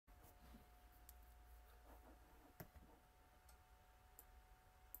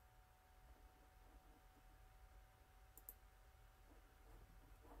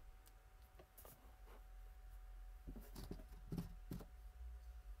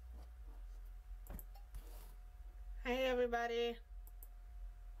everybody.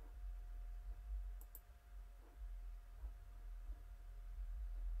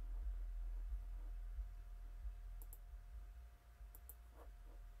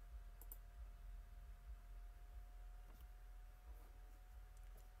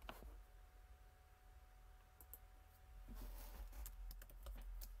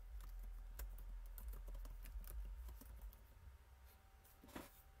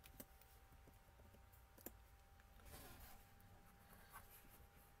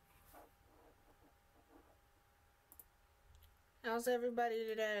 How's everybody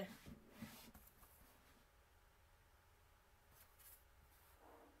today?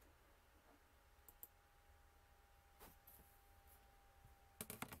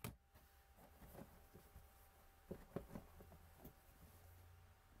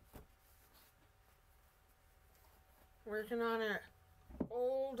 Working on an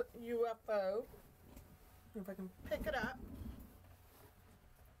old UFO. If I can pick it up.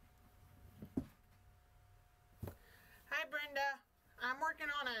 Hi Brenda. I'm working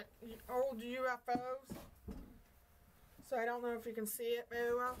on an old UFOs. So I don't know if you can see it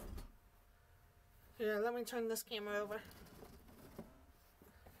very well. Here, let me turn this camera over.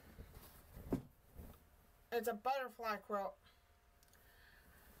 It's a butterfly quilt.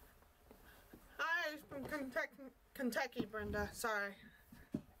 Hi, from Kentucky, Brenda. Sorry.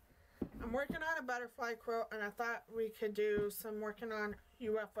 I'm working on a butterfly quilt, and I thought we could do some working on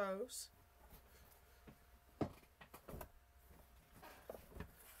UFOs.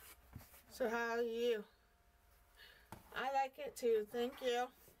 So how are you? I like it too. Thank you.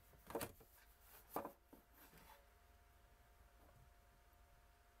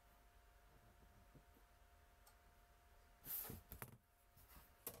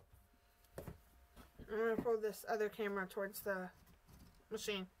 I'm going to pull this other camera towards the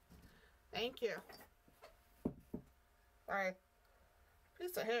machine. Thank you. Sorry.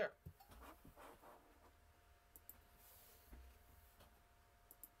 Piece of hair.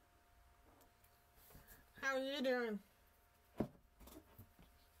 How are you doing?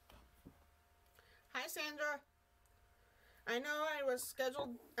 Hi Sandra. I know I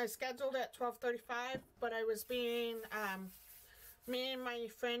scheduled at 12:35, but I was being me and my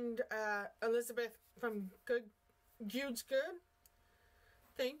friend Elizabeth from Jude's Good.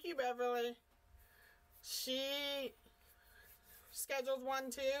 Thank you, Beverly. She scheduled one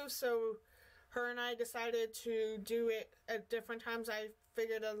too, so her and I decided to do it at different times. I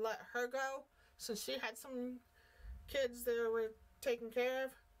figured I'd let her go since she had some kids that were taken care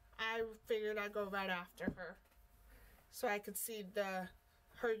of. I figured I'd go right after her so I could see her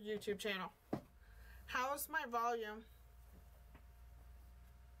YouTube channel. How's my volume?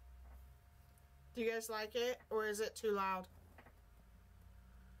 Do you guys like it, or is it too loud?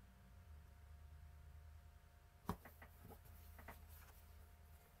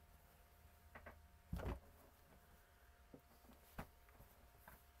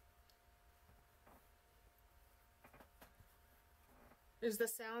 Is the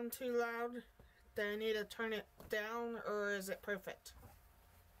sound too loud? Do I need to turn it down, or is it perfect?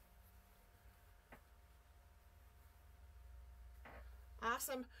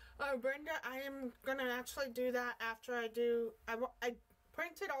 Awesome. Oh, Brenda, I am going to actually do that after I do... I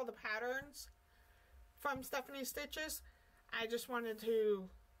printed all the patterns from Stephanie Stitches. I just wanted to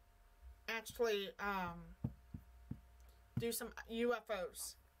actually do some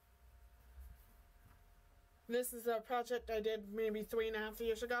UFOs. This is a project I did maybe 3.5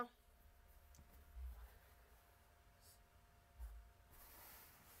 years ago.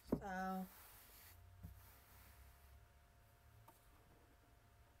 So...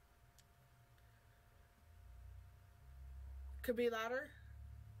 could be louder.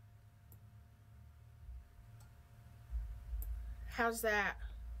 How's that?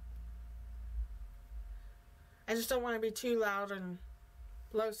 I just don't want to be too loud and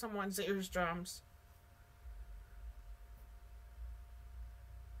blow someone's eardrums.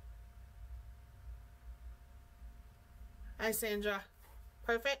 Hi, Sandra.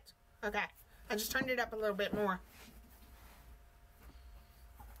 Perfect? Okay. I just turned it up a little bit more.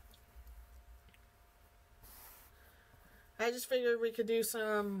 I just figured we could do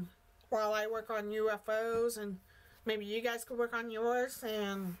some while I work on UFOs, and maybe you guys could work on yours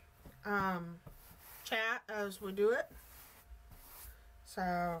and chat as we do it.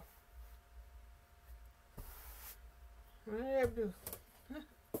 So, what did I do?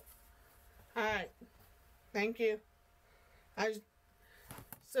 Alright. Thank you.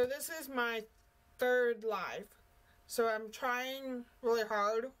 So this is my 3rd live. So I'm trying really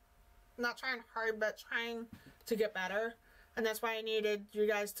hard. Not trying hard, but trying to get better. And that's why I needed you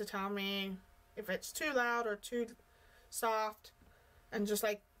guys to tell me if it's too loud or too soft, and just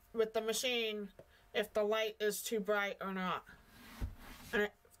like with the machine, if the light is too bright or not, and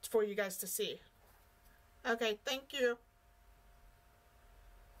for you guys to see. Okay, thank you.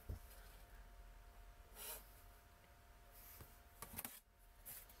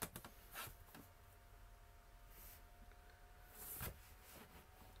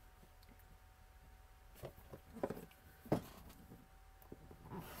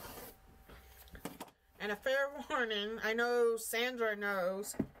 And a fair warning, I know Sandra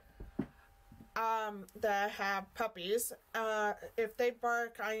knows that I have puppies. If they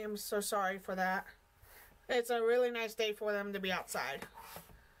bark, I am so sorry for that. It's a really nice day for them to be outside.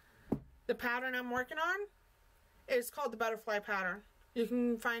 The pattern I'm working on is called the butterfly pattern. You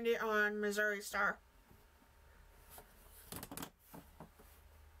can find it on Missouri Star.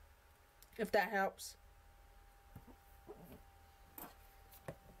 If that helps.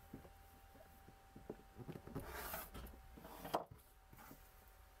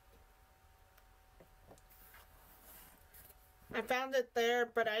 I found it there,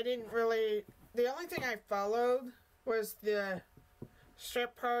 but I didn't really... The only thing I followed was the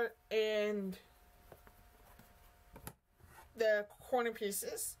strip part and the corner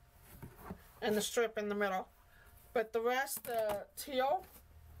pieces and the strip in the middle. But the rest, the teal,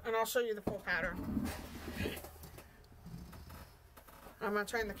 and I'll show you the full pattern. I'm going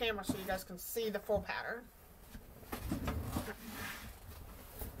to turn the camera so you guys can see the full pattern.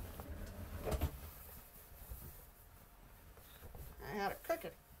 I had it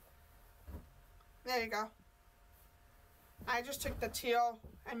cooking. There you go. I just took the teal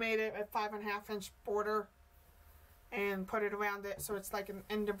and made it a 5.5-inch border and put it around it so it's like an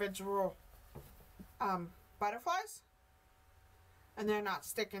individual butterflies, and they're not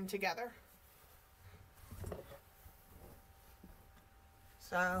sticking together.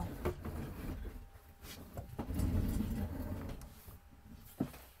 So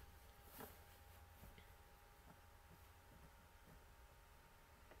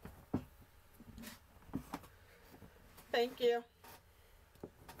thank you.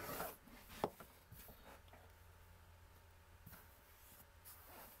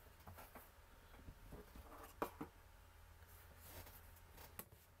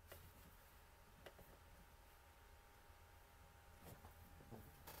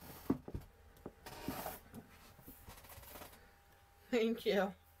 Thank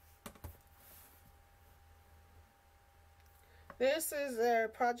you. This is a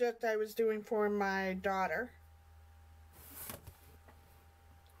project I was doing for my daughter.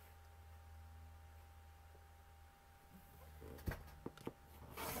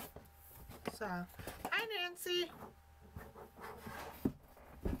 So, hi Nancy.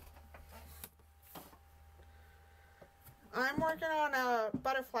 I'm working on a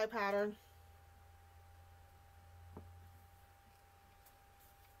butterfly pattern.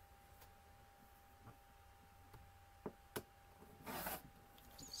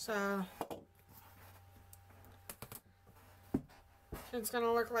 So, it's going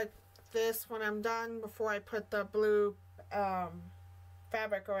to look like this when I'm done before I put the blue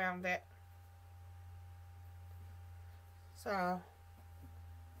fabric around it. So,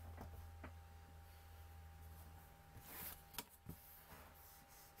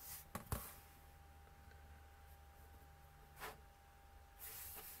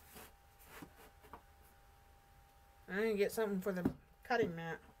 I need to get something for the cutting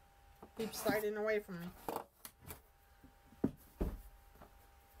mat. Keeps sliding away from me.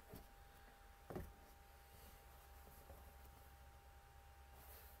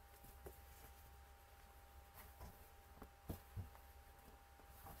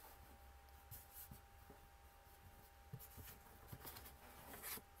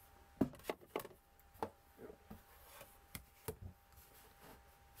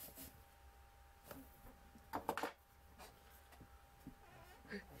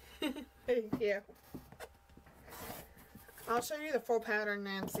 Thank you. I'll show you the full pattern,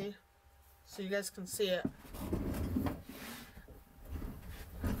 Nancy, so you guys can see it.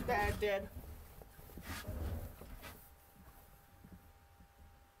 That I did.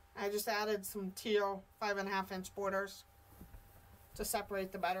 I just added some teal 5.5-inch borders to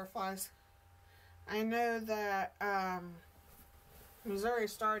separate the butterflies. I know that Missouri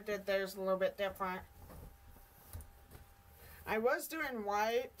Star did theirs a little bit different. I was doing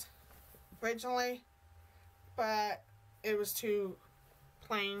white originally, but it was too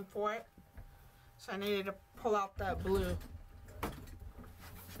plain for it, so I needed to pull out the blue,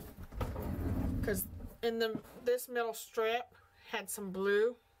 because in this middle strip had some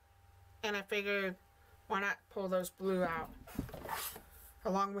blue, and I figured why not pull those blue out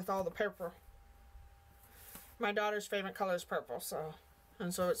along with all the purple. my daughter's favorite color is purple, so,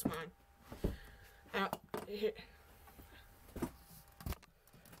 and so it's mine. Here,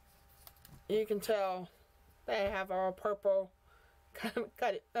 you can tell they have all purple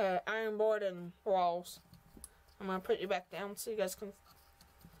cut iron board and walls. I'm gonna put you back down so you guys can,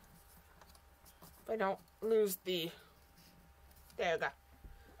 if I don't lose the, there you go.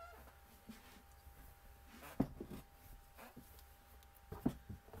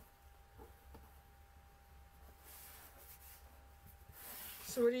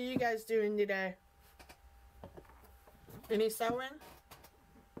 So what are you guys doing today? Any sewing?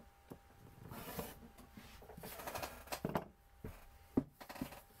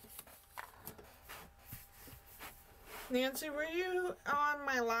 Nancy, were you on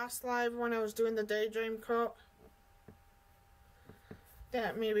my last live when I was doing the daydream quilt?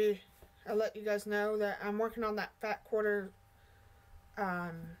 That maybe I'll let you guys know that I'm working on that fat quarter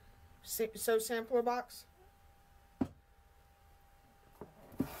sew sampler box.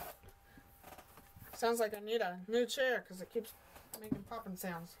 Sounds like I need a new chair because it keeps making popping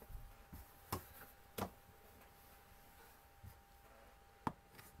sounds.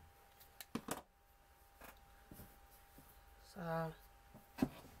 So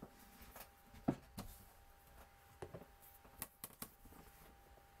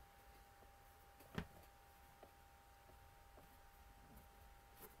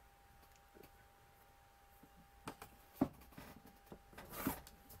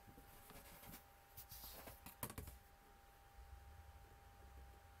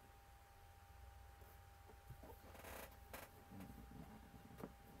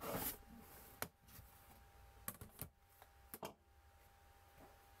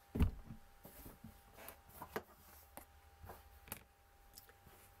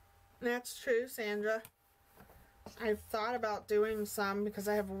that's true, Sandra. I've thought about doing some because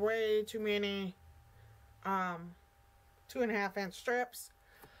I have way too many 2.5 inch strips.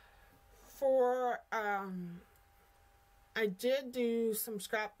 I did do some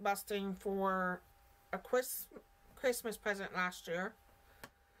scrap busting for a Christmas present last year.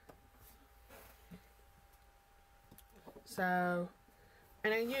 So,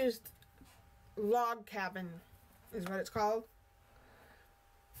 and I used log cabin is what it's called.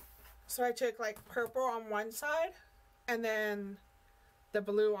 So I took like purple on one side and then the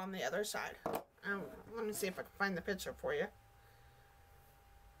blue on the other side. Let me see if I can find the picture for you.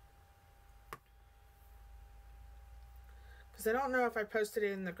 Because I don't know if I posted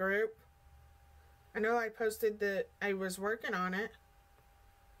it in the group. I know I posted that I was working on it.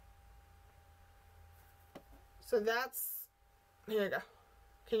 So that's, here you go.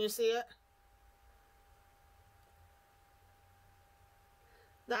 Can you see it?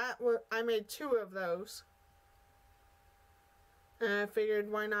 I made 2 of those, and I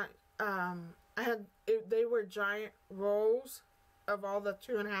figured why not. They were giant rolls of all the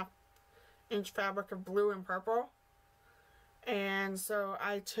 2.5 inch fabric of blue and purple, and so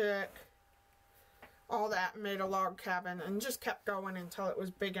I took all that and made a log cabin and just kept going until it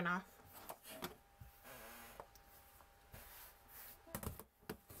was big enough.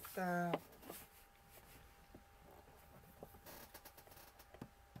 So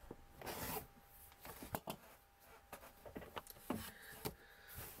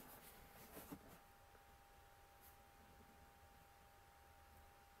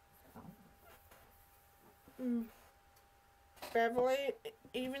Beverly,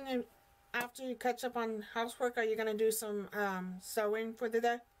 even if, after you catch up on housework, are you going to do some sewing for the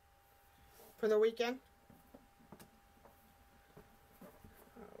day? For the weekend?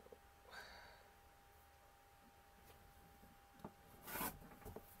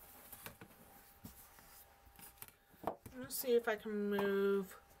 Let's see if I can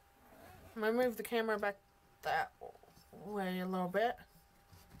move. I'm going to move the camera back that way a little bit.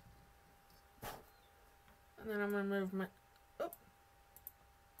 And then I'm going to move my,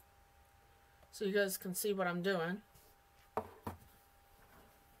 so you guys can see what I'm doing.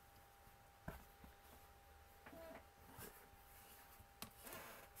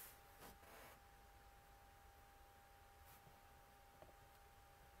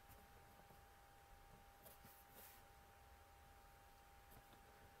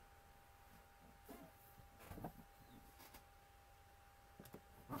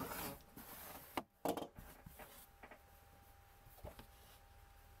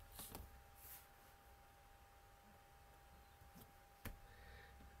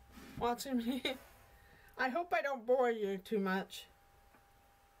 Watching me. I hope I don't bore you too much.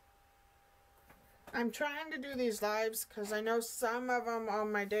 I'm trying to do these lives because I know some of them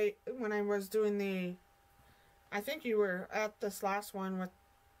on my date when I was doing the, I think you were at this last one with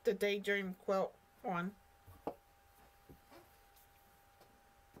the daydream quilt one.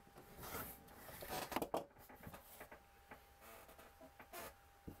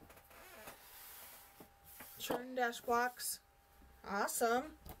 dash blocks. Awesome.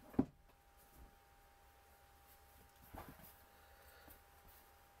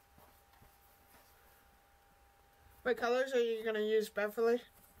 What colors are you going to use, Beverly?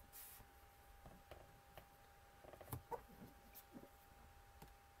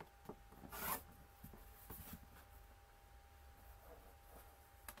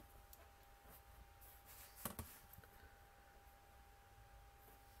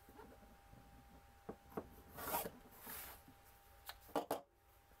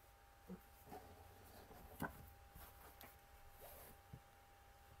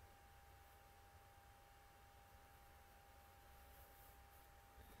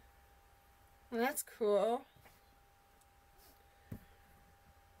 That's cool.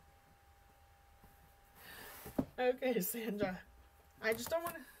 Okay, Sandra. I just don't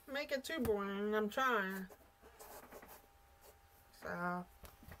want to make it too boring. I'm trying. So.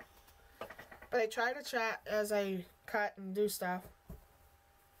 But I try to chat as I cut and do stuff.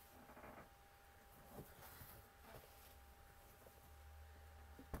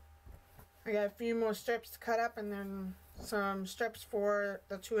 I got a few more strips to cut up and then some strips for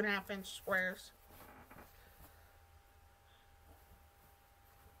the 2.5-inch squares.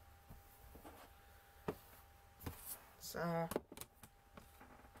 So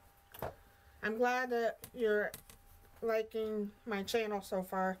I'm glad that you're liking my channel so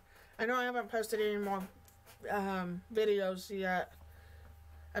far. I know I haven't posted any more videos yet.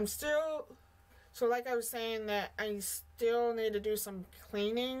 I'm still, so like I was saying, that I still need to do some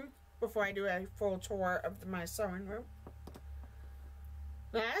cleaning before I do a full tour of my sewing room.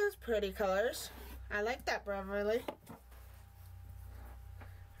 That is pretty colors. I like that, Beverly.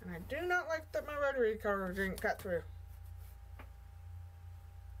 And I do not like that my rotary color didn't cut through.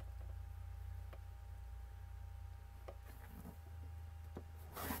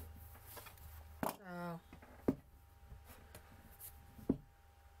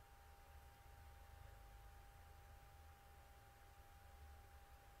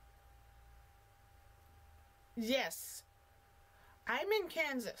 Yes, I'm in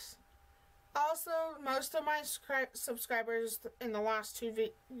Kansas. Also, most of my subscribers in the last two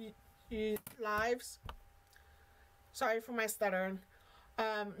lives, sorry for my stuttering,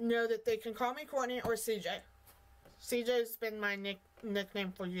 know that they can call me Courtney or CJ. CJ's been my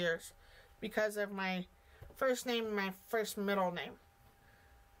nickname for years because of my first name and my first middle name.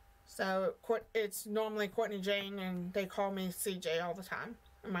 So it's normally Courtney Jane, and they call me CJ all the time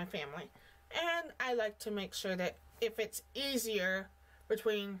in my family. And I like to make sure that if it's easier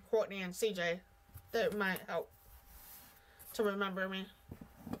between Courtney and CJ, that might help to remember me.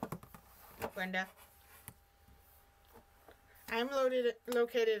 Brenda. I'm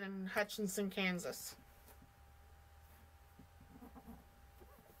located in Hutchinson, Kansas.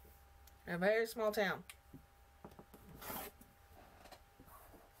 A very small town.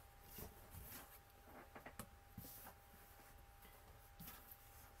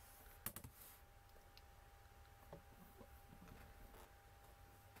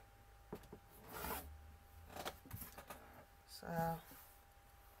 So,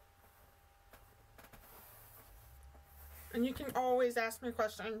 and you can always ask me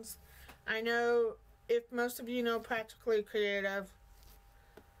questions. I know if most of you know Practically Creative.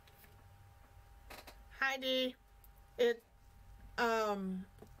 Heidi,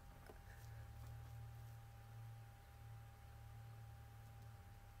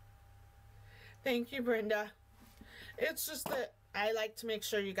 thank you, Brenda. It's just that I like to make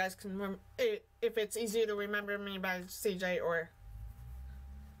sure you guys can if it's easier to remember me by CJ or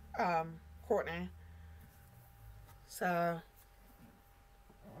Courtney. So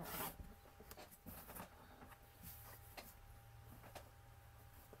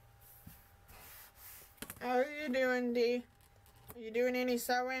how are you doing, Dee? Are you doing any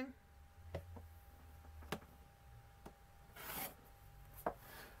sewing?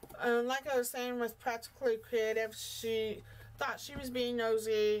 Like I was saying with Practically Creative, she thought she was being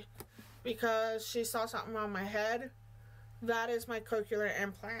nosy because she saw something on my head. That is my cochlear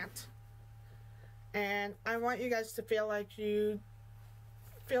implant. And I want you guys to feel like you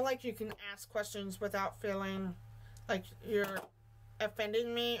can ask questions without feeling like you're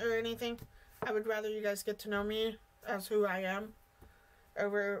offending me or anything. I would rather you guys get to know me as who I am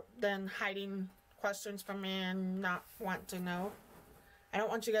over than hiding questions from me and not want to know. I don't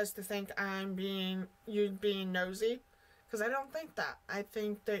want you guys to think I'm being nosy, because I don't think that. I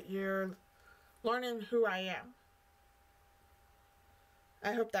think that you're learning who I am.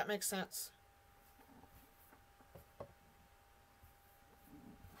 I hope that makes sense.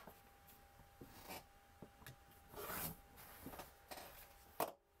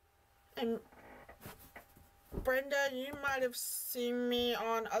 And Brenda, you might have seen me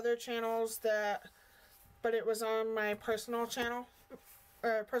on other channels but it was on my personal channel,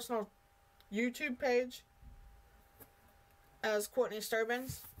 personal YouTube page as Courtney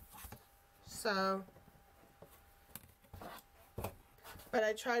Sturbins. So, but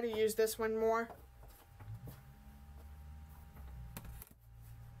I try to use this one more.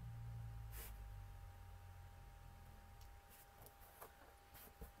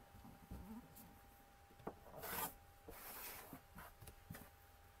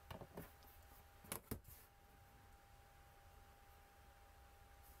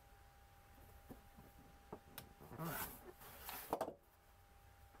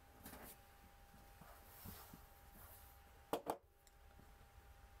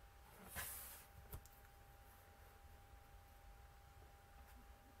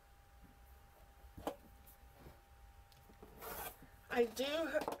 I do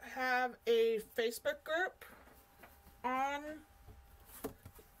have a Facebook group on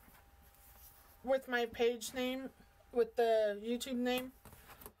with my page name, with the YouTube name.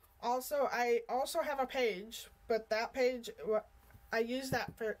 Also, I also have a page, but that page, I use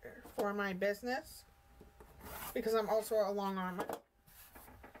that for my business because I'm also a long armer.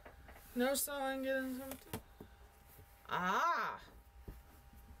 No sewing, getting something. Ah.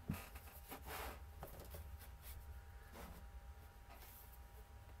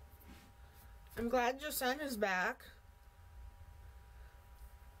 I'm glad your son is back.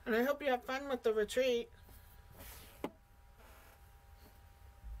 And I hope you have fun with the retreat.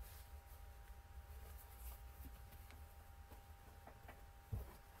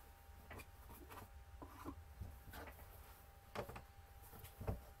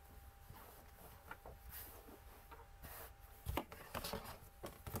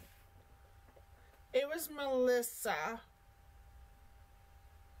 It was Melissa.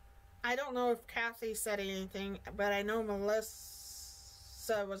 I don't know if Kathy said anything, but I know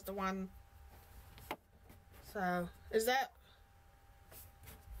Melissa was the one. So, is that...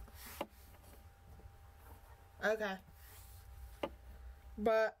 Okay.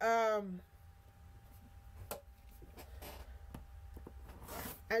 But, I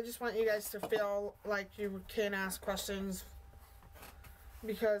just want you guys to feel like you can ask questions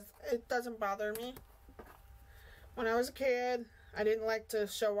because it doesn't bother me. When I was a kid, I didn't like to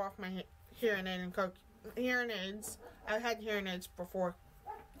show off my hearing aids. I had hearing aids before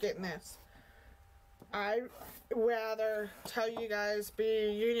getting this. I'd rather tell you guys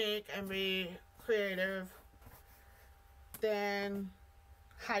be unique and be creative than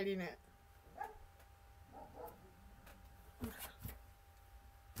hiding it.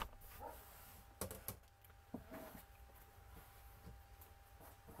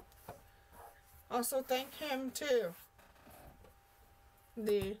 Also, thank him too.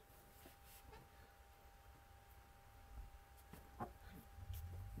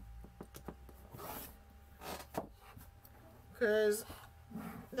 Because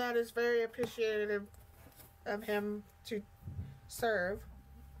that is very appreciative of him to serve.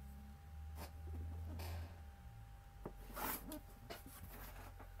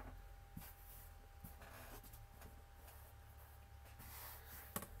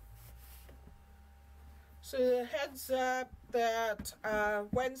 So the heads up that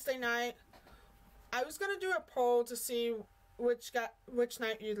Wednesday night, I was gonna do a poll to see which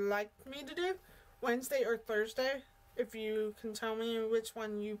night you'd like me to do, Wednesday or Thursday. If you can tell me which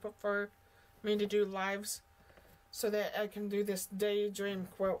one you prefer me to do lives, so that I can do this daydream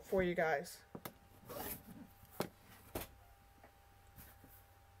quilt for you guys.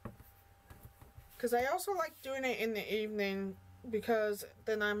 Because I also like doing it in the evening, because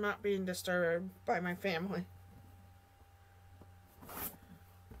then I'm not being disturbed by my family.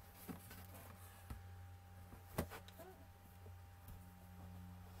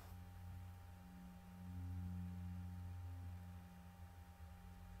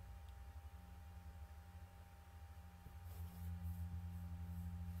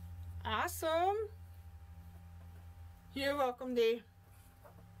 Awesome. You're welcome, Dee.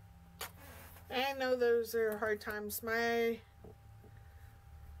 I know those are hard times. My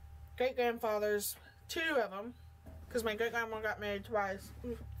great-grandfathers, 2 of them, because my great-grandma got married twice,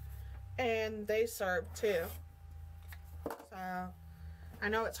 and they served too. So, I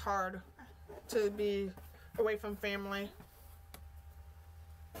know it's hard to be away from family.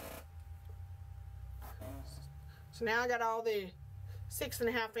 So now I got all the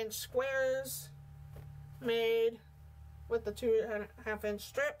 6.5-inch squares made with the 2.5-inch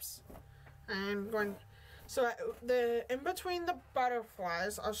strips. I'm going, so in between the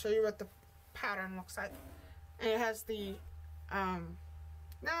butterflies, I'll show you what the pattern looks like. And it has the, now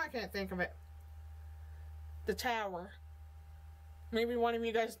I can't think of it. the tower. Maybe one of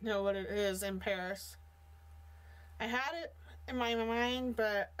you guys know what it is in Paris. I had it in my mind,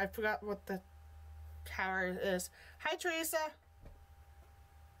 but I forgot what the tower is. Hi, Teresa.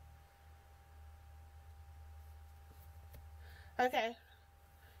 Okay.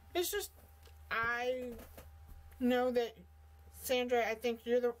 It's just, I know that, Sandra, I think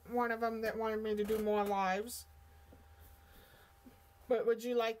you're the one of them that wanted me to do more lives. But would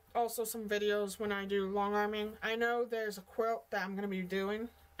you like also some videos when I do long arming? I know there's a quilt that I'm going to be doing,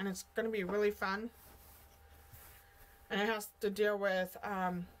 and it's going to be really fun. And it has to deal with,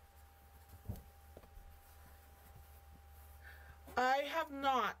 I have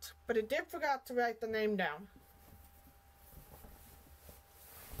not, but I did forget to write the name down.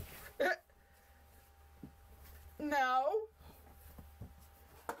 No.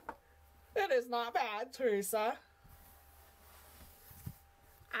 It is not bad, Teresa.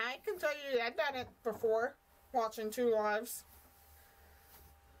 I can tell you I've done it before, watching 2 lives.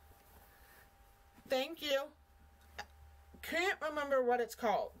 Thank you. Can't remember what it's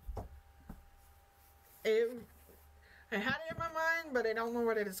called. I had it in my mind, but I don't know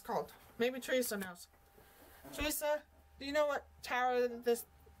what it is called. Maybe Teresa knows. Teresa, do you know what tower this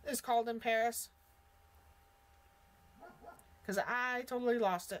is called in Paris? Because I totally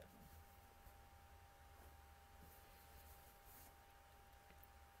lost it.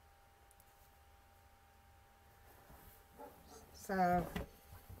 So,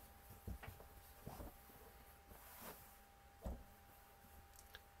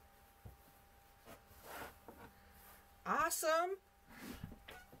 awesome.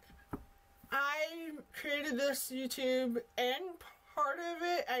 I created this YouTube, and part of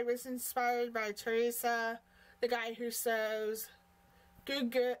it I was inspired by Teresa, the guy who says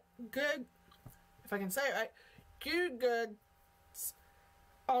good, if I can say it right, good.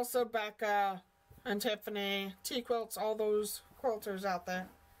 Also Becca and Tiffany, T-Quilts, all those quilters out there.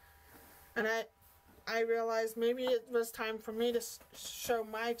 And I realized maybe it was time for me to show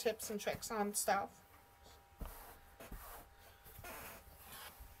my tips and tricks on stuff.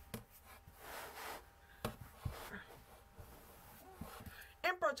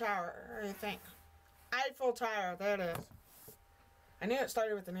 Emperor Tower, I think. Eiffel Tower, there it is. I knew it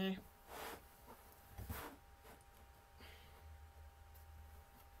started with an E.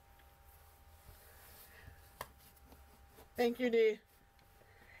 Thank you, Dee.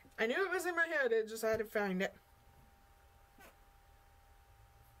 I knew it was in my head, I just had to find it.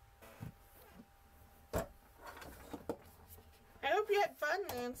 I hope you had fun,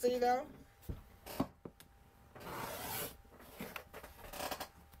 Nancy, though.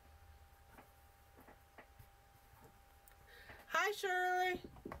 Hi, Shirley.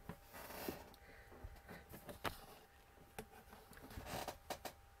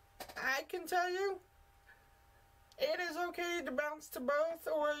 I can tell you, it is okay to bounce to both,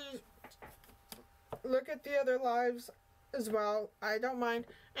 or look at the other lives as well. I don't mind.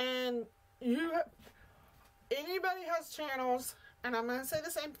 And anybody has channels, and I'm going to say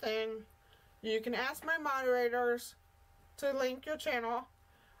the same thing. You can ask my moderators to link your channel.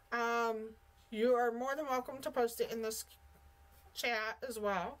 You are more than welcome to post it in this chat as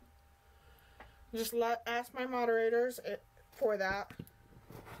well. Just ask my moderators for that.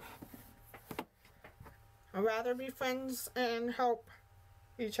 I'd rather be friends and help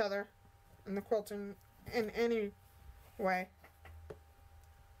each other in the quilting in any way.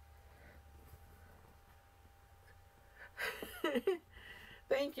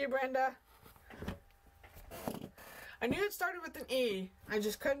 Thank you, Brenda. I knew it started with an E. I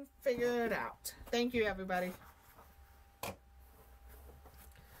just couldn't figure it out. Thank you, everybody.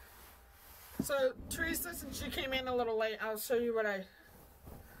 So, Teresa, since you came in a little late, I'll show you what I'm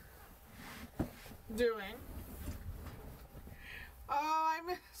doing. Oh,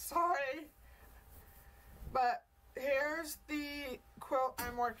 I'm sorry. But here's the quilt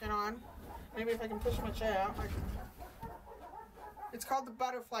I'm working on. Maybe if I can push my chair out. It's called the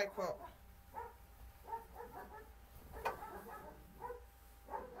butterfly quilt.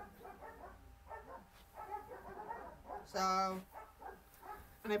 So,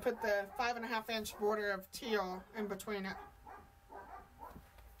 and I put the 5.5-inch border of teal in between it.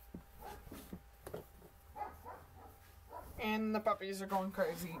 And the puppies are going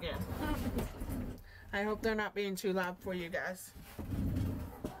crazy again. I hope they're not being too loud for you guys.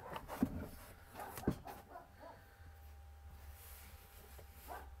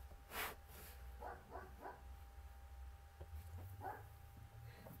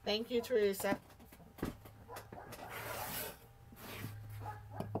 Thank you, Teresa.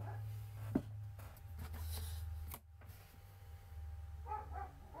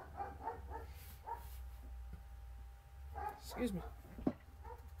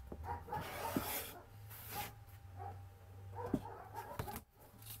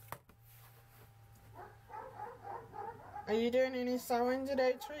 Are you doing any sewing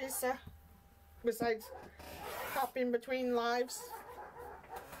today, Teresa? Besides hopping between lives?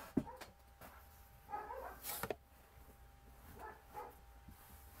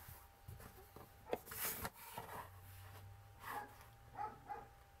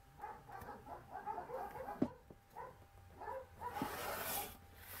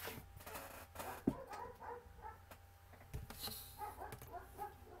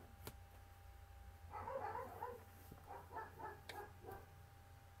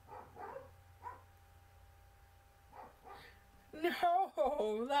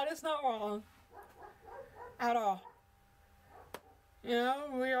 No, that is not wrong. At all. You know,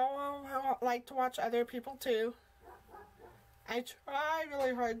 we all like to watch other people too. I try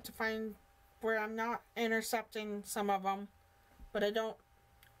really hard to find where I'm not intercepting some of them, but I don't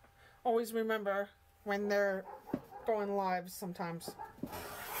always remember when they're going live sometimes.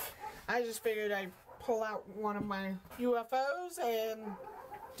 I just figured I'd pull out one of my UFOs and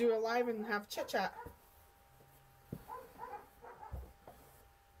do a live and have chit chat.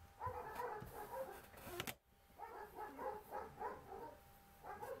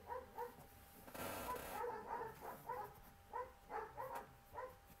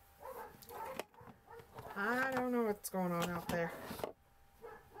 I don't know what's going on out there.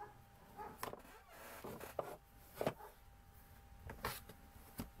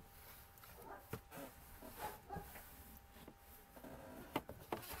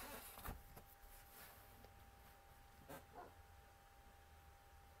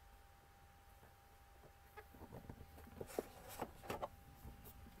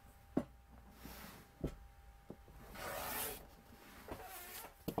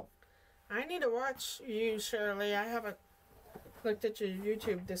 I need to watch you, Shirley. I haven't looked at your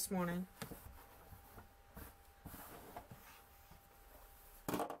YouTube this morning.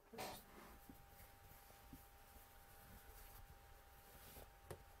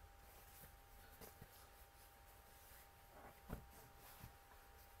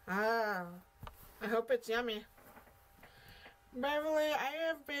 Ah, I hope it's yummy. Beverly, I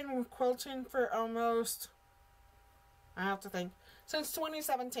have been quilting for almost, I have to think, since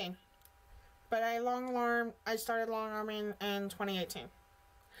 2017. But I started long arming in 2018.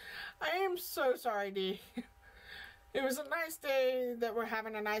 I am so sorry, Dee. It was a nice day that we're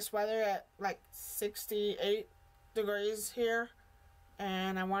having a nice weather at like 68 degrees here.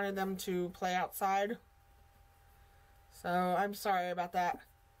 And I wanted them to play outside. So I'm sorry about that.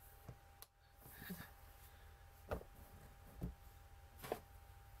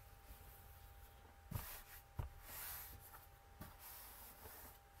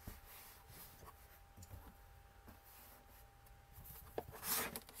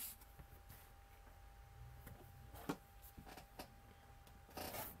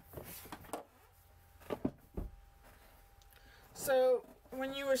 So,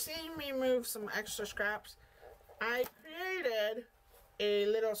 when you were seeing me move some extra scraps, I created a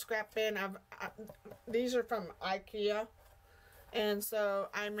little scrap bin of, these are from IKEA, and so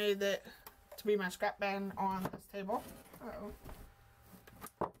I made it to be my scrap bin on this table.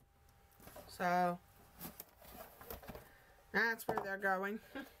 Uh-oh. So, that's where they're going.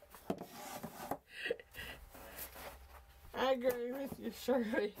 I agree with you,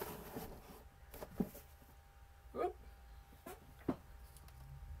 Shirley. Whoop.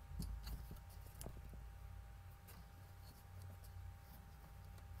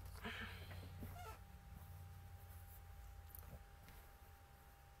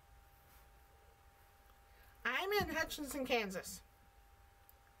 I'm in Hutchinson, Kansas.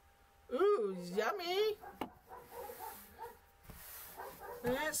 Ooh, yummy.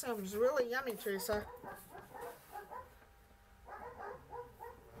 That sounds really yummy, Teresa.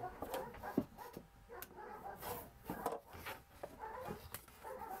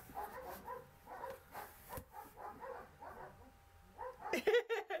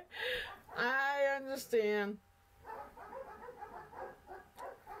 I understand.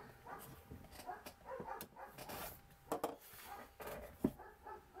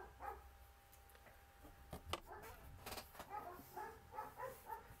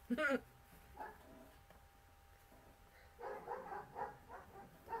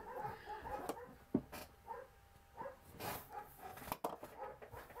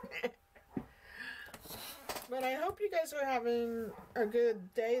 But I hope you guys are having a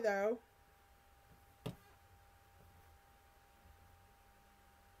good day, though.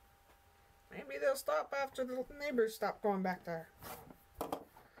 Maybe they'll stop after the neighbors stop going back there.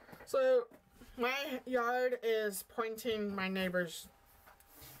 So, my yard is pointing my neighbor's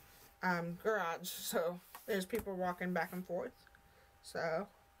garage, so there's people walking back and forth. So,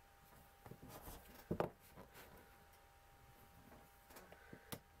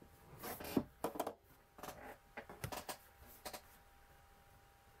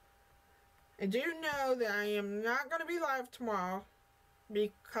 I do know that I am not going to be live tomorrow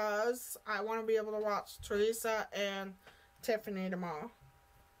because I want to be able to watch Teresa and Tiffany tomorrow.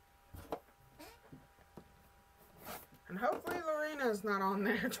 And hopefully Lorena's not on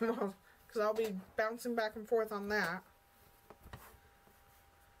there tomorrow because I'll be bouncing back and forth on that.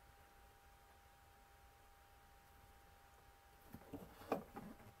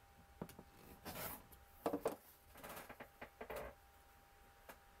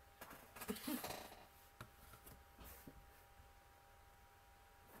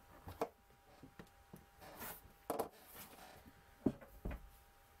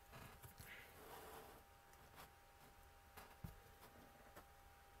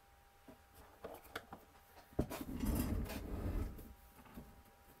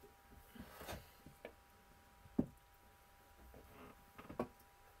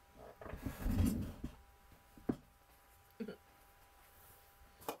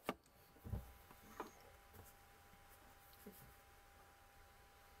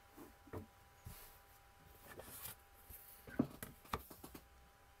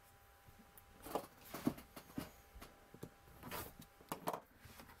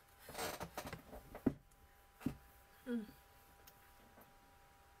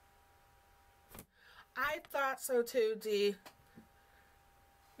 I thought so too, Dee.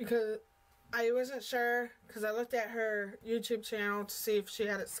 Because I wasn't sure, because I looked at her YouTube channel to see if she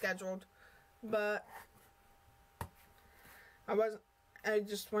had it scheduled. But I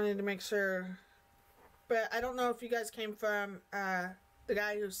just wanted to make sure. But I don't know if you guys came from the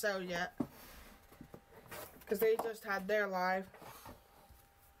guy who sewed yet. Because they just had their live.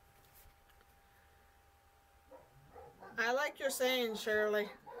 I like your saying, Shirley.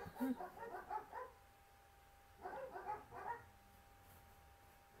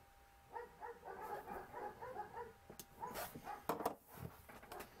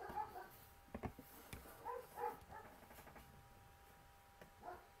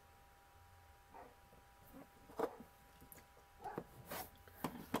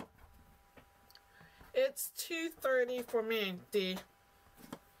 It's 2:30 for me, Dee.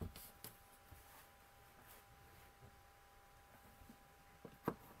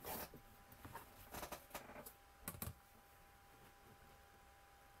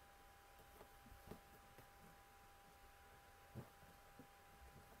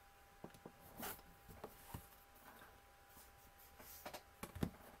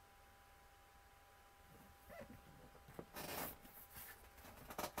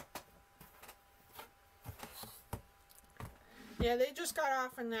 Yeah, they just got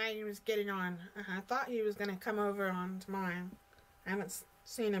off and now he was getting on. I thought he was going to come over onto mine. I haven't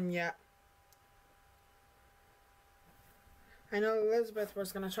seen him yet. I know Elizabeth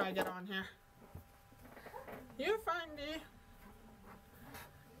was going to try to get on here. You're fine, Dee.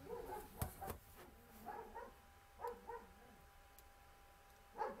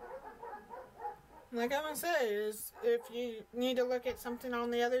 Like I'm going to say, is if you need to look at something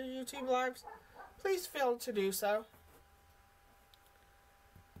on the other YouTube lives, please feel to do so.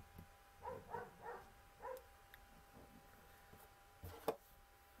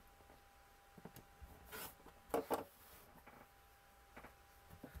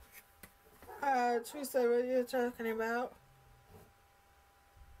 Teresa, what are you talking about?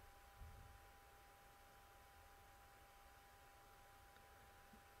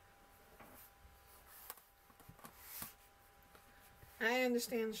 I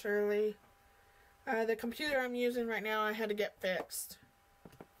understand, Shirley. The computer I'm using right now, I had to get fixed.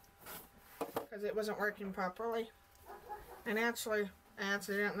 Because it wasn't working properly. And actually, I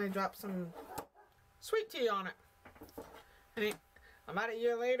accidentally dropped some sweet tea on it. And about a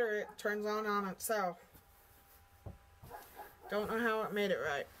year later, it turns on itself. Don't know how it made it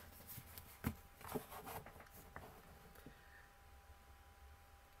right.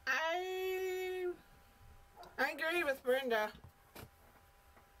 I agree with Brenda.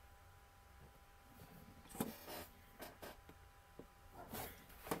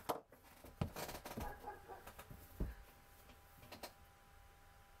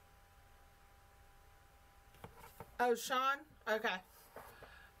 Oh, Sean? Okay.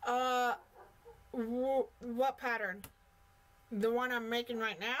 What pattern? The one I'm making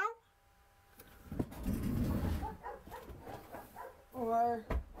right now? Or,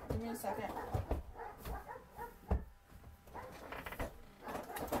 give me a second.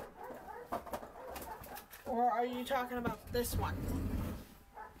 Or are you talking about this one?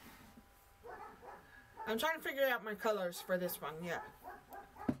 I'm trying to figure out my colors for this one, yeah.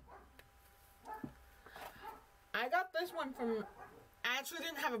 I got this one from, I actually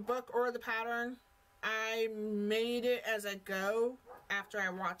didn't have a book or the pattern. I made it as I go. after I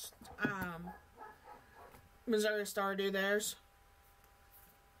watched Missouri Star do theirs.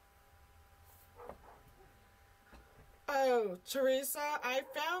 Oh, Teresa, I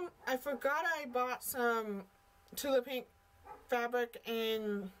forgot I bought some Tula Pink fabric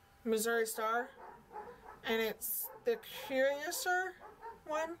in Missouri Star, and it's the Curiouser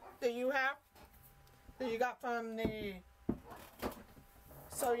one that you have, that you got from the,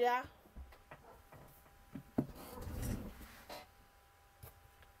 so yeah.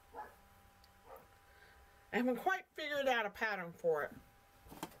 I haven't quite figured out a pattern for it,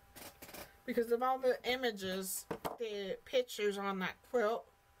 because of all the images, the pictures on that quilt,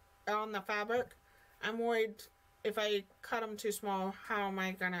 on the fabric. I'm worried if I cut them too small, how am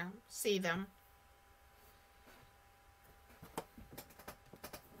I gonna see them?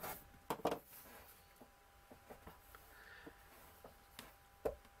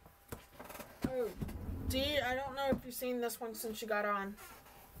 Oh, Dee, I don't know if you've seen this one since you got on.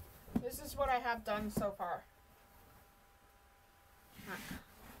 This is what I have done so far.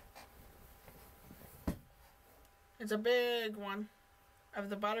 It's a big one of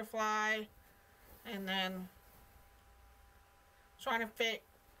the butterfly, and then trying to fit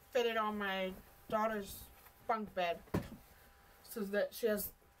it on my daughter's bunk bed so that she has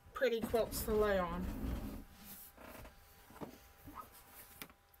pretty quilts to lay on.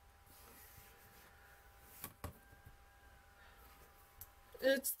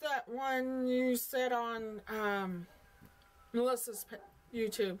 It's that one you said on Melissa's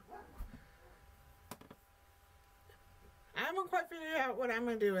YouTube. I haven't quite figured out what I'm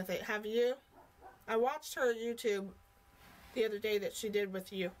going to do with it. Have you? I watched her YouTube the other day that she did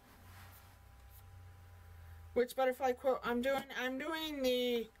with you. Which butterfly quilt I'm doing? I'm doing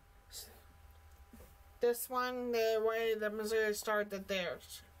this one the way the Missouri Star did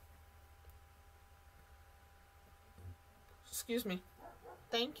theirs. Excuse me.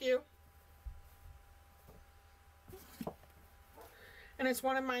 Thank you. And it's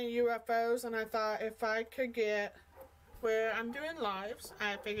one of my UFOs, and I thought if I could get where I'm doing lives,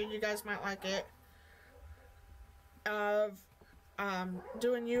 I figured you guys might like it, of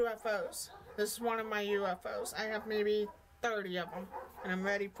doing UFOs. This is one of my UFOs. I have maybe 30 of them, and I'm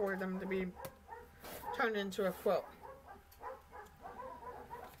ready for them to be turned into a quilt.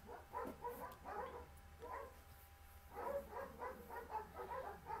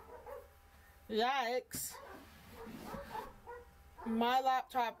 Yikes. My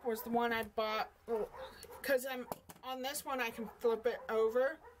laptop was the one I bought, because I'm on this one I can flip it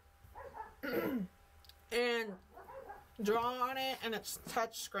over and draw on it, and it's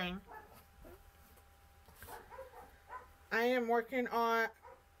touchscreen. I am working on,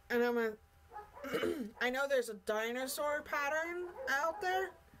 and I know there's a dinosaur pattern out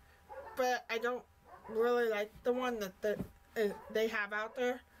there, but I don't really like the one that they have out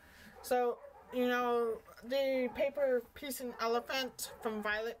there. So, you know, the paper piece and elephant from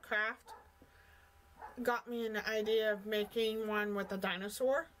Violet Craft got me an idea of making one with a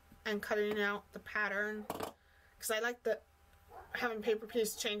dinosaur and cutting out the pattern, because I like having paper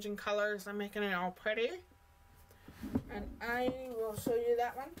piece changing colors and making it all pretty. And I will show you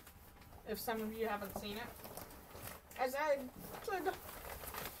that one if some of you haven't seen it, as I should.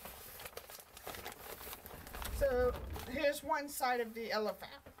 So here's one side of the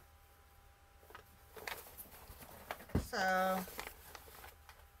elephant. So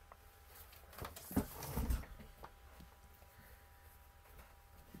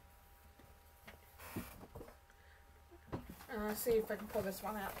let's see if I can pull this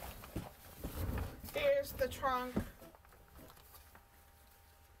one out. Here's the trunk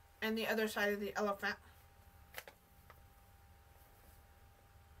and the other side of the elephant.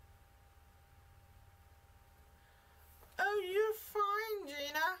 Oh, you're fine,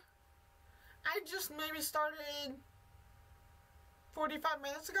 Gina. I just maybe started 45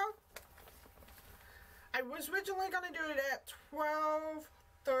 minutes ago. I was originally going to do it at 12:35,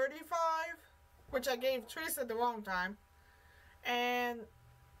 which I gave Teresa the wrong time. And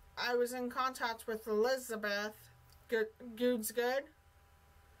I was in contact with Elizabeth Good's Good,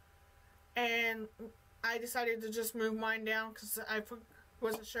 and I decided to just move mine down because I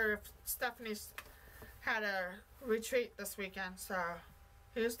wasn't sure if Stephanie had a retreat this weekend. So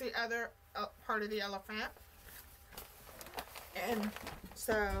here's the other part of the elephant, and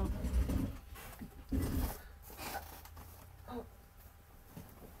so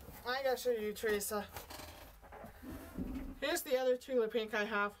I gotta show you, Teresa. Here's the other Tula Pink I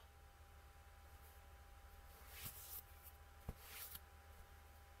have.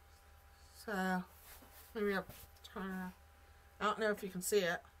 So, maybe I'll turn around. I don't know if you can see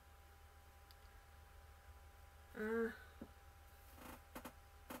it.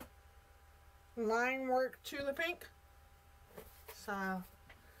 line work tulip ink. So,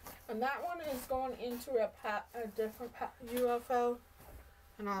 and that one is going into a different UFO,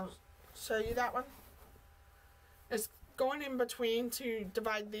 and I'll show you that one. It's going in between to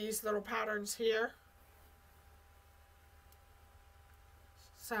divide these little patterns here.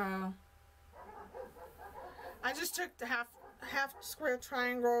 So I just took the half square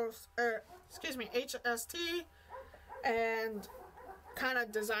triangles, excuse me, HST, and kind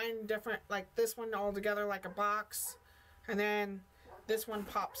of designed different, like this one all together like a box, and then this one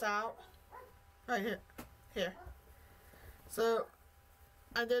pops out right here. So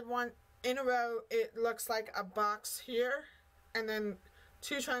I did one in a row. It looks like a box here, and then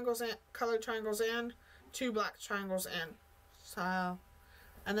two triangles in, colored triangles in, two black triangles in. So,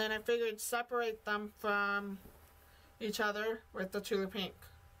 and then I figured separate them from each other with the tulip ink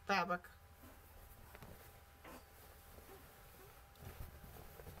fabric.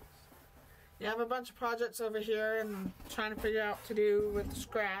 You have a bunch of projects over here and trying to figure out what to do with the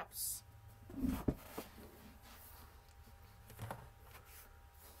scraps.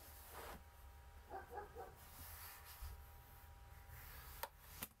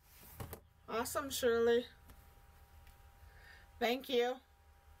 Awesome, Shirley. Thank you.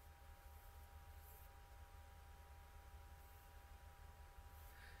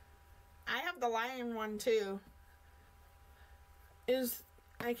 I have the lion one too.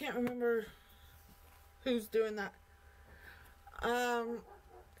 I can't remember who's doing that.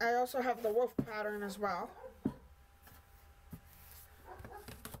 I also have the wolf pattern as well.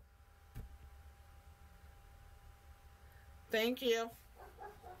 Thank you.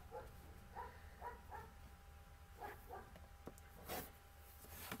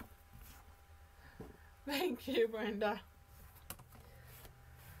 Thank you, Brenda.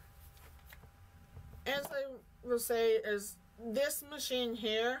 As I will say, is this machine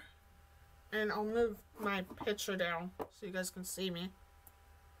here, and I'll move my picture down so you guys can see me.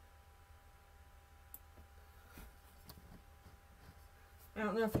 I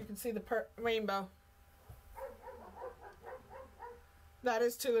don't know if you can see the rainbow. That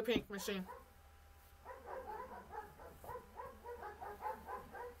is tulip ink machine.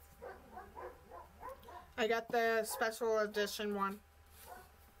 I got the special edition one.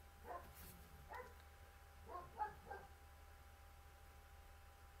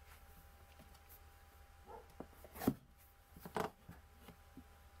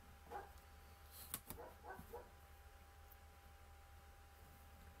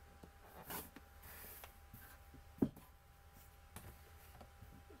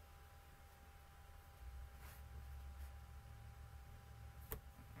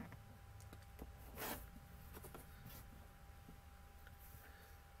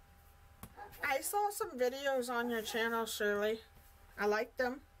 I saw some videos on your channel, Shirley. I liked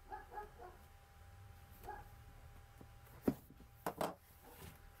them.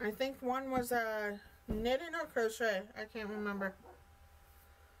 I think one was knitting or crochet. I can't remember.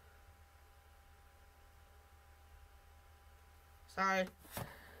 Sorry.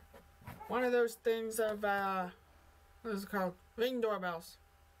 One of those things of, what is it called? Ring doorbells.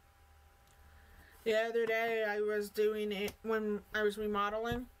 The other day I was doing it when I was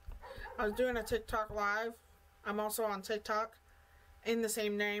remodeling. I was doing a TikTok live. I'm also on TikTok in the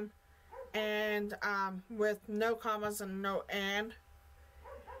same name, and with no commas and no and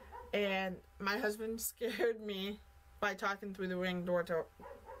my husband scared me by talking through the ring door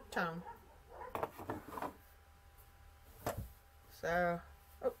tone. So,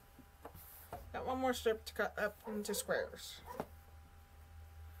 oh, got one more strip to cut up into squares.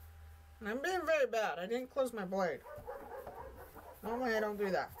 And I'm being very bad. I didn't close my blade. Normally I don't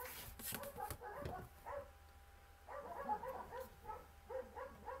do that.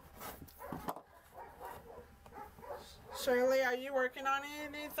 Shirley, are you working on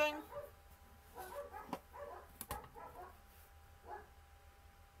anything?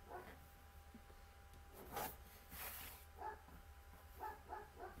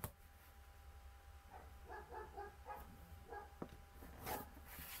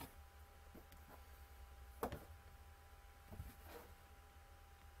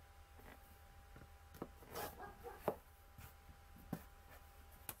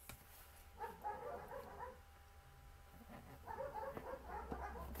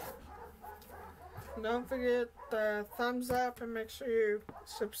 Don't forget the thumbs up and make sure you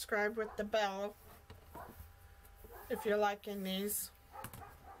subscribe with the bell if you're liking these.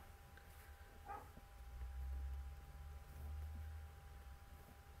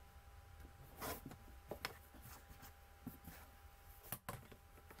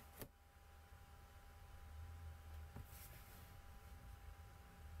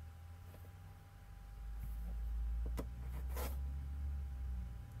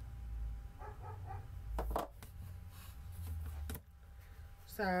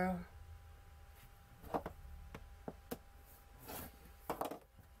 So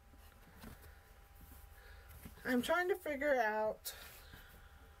I'm trying to figure out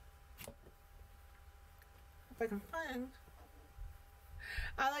if I can find.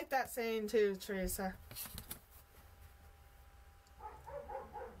 I like that saying too, Teresa.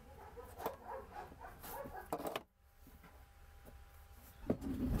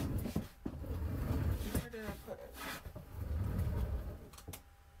 Where did I put it?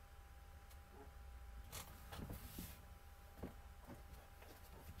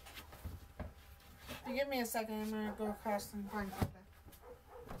 You give me a second, I'm gonna go across and find something.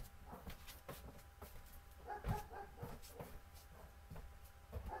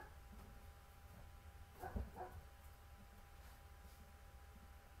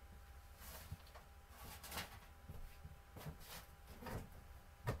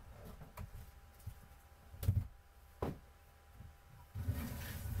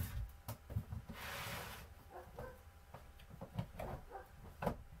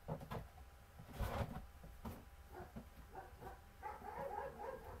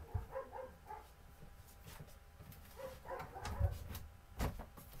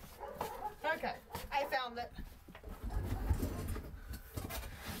 Okay, I found it.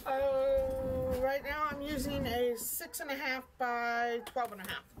 Right now I'm using a 6.5 by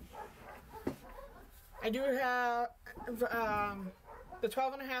 12.5. I do have the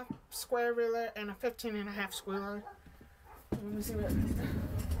 12.5 square ruler and a 15.5 square. Let me see what.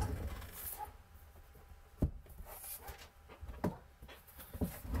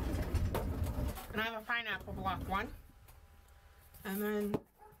 And I have a pineapple block one, and then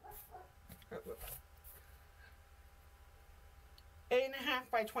 8.5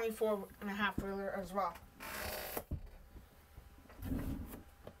 by 24.5 ruler as well.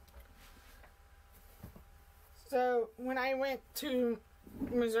 So when I went to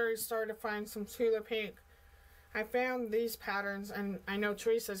Missouri store to find some Tula pink, I found these patterns, and I know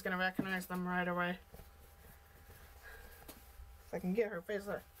Teresa's gonna recognize them right away. If I can get her face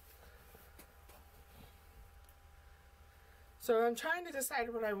there. So I'm trying to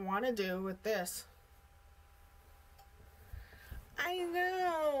decide what I want to do with this. I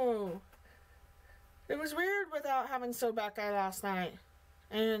know! It was weird without having So Back Eye last night.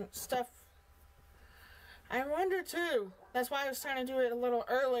 And stuff. I wonder too. That's why I was trying to do it a little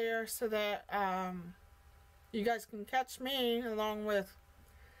earlier so that you guys can catch me along with.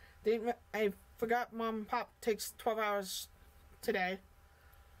 I forgot Mom and Pop takes 12 hours today.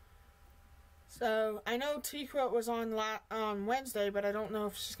 So I know Quilt was on Wednesday, but I don't know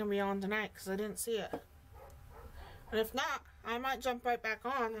if she's gonna be on tonight because I didn't see it. And if not, I might jump right back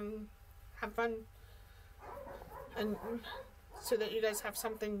on and have fun, and so that you guys have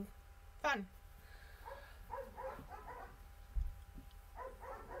something fun.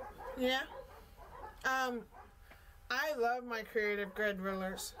 Yeah. I love my creative grid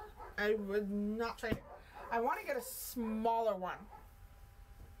rulers. I would not trade it. I want to get a smaller one.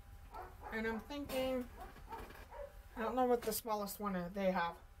 And I'm thinking, I don't know what the smallest one they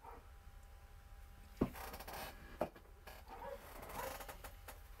have.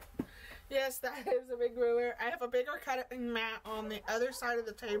 Yes, that is a big ruler. I have a bigger cutting mat on the other side of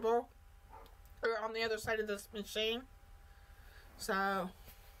the table, or on the other side of this machine. So,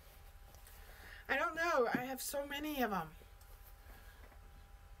 I don't know. I have so many of them.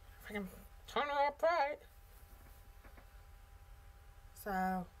 If I can turn it up right.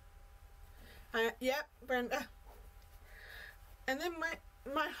 So, yep, Brenda. And then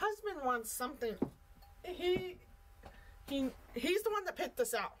my husband wants something. He's the one that picked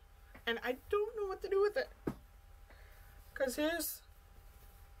this out. And I don't know what to do with it. Because here's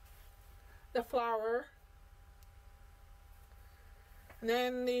the flower. And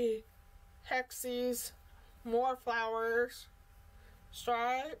then the hexes, more flowers,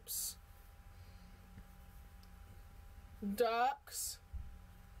 stripes, ducks,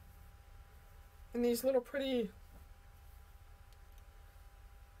 and these little pretty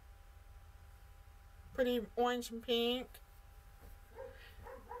orange and pink.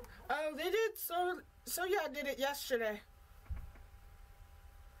 Oh, they did so yeah, I did it yesterday.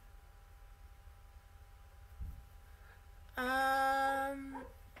 I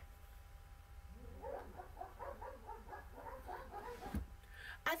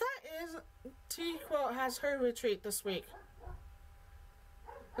thought Quilt has her retreat this week.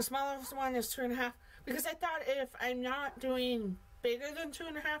 The smallest one is 2.5, because I thought if I'm not doing bigger than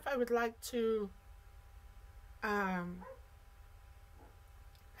 2.5, I would like to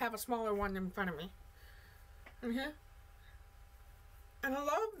have a smaller one in front of me. And I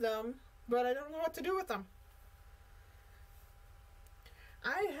love them, but I don't know what to do with them.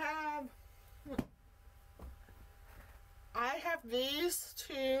 I have these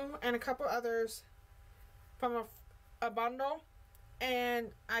two and a couple others from a bundle,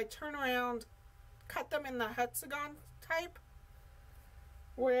 and I turn around, cut them in the hexagon type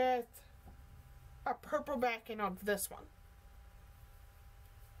with a purple backing of this one.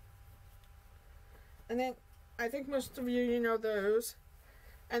 And then I think most of you know those.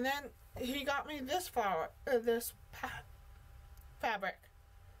 And then he got me this flower, fabric,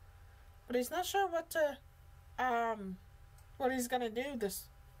 but he's not sure what he's gonna do.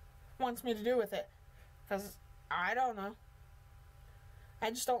 Wants me to do with it, because I don't know. I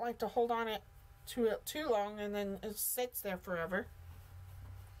just don't like to hold on it too long and then it sits there forever.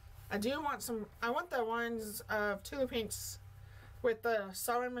 I want the ones of Tula Pinks with the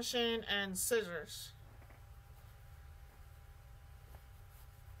sewing machine and scissors.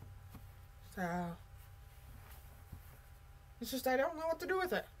 So it's just I don't know what to do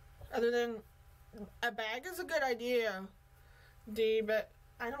with it. Other than a bag is a good idea, Dee, but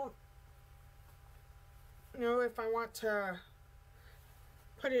I don't know if I want to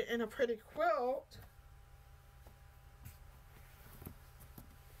put it in a pretty quilt.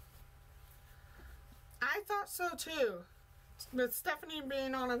 I thought so too, with Stephanie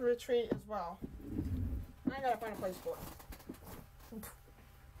being on a retreat as well. I gotta find a place for it.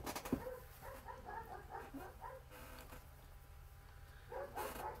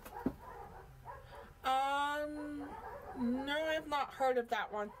 No, I've not heard of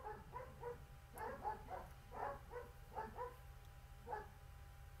that one.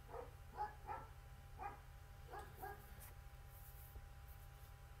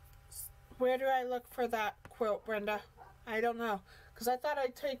 Where do I look for that quilt, Brenda? I don't know. Because I thought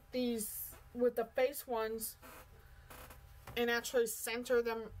I'd take these with the face ones and actually center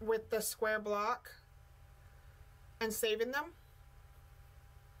them with the square block and saving them.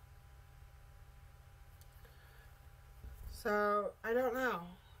 So, I don't know.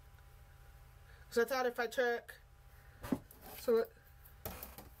 Because I thought if I took... So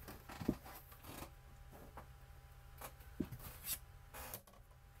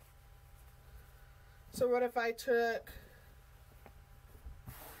what if I took...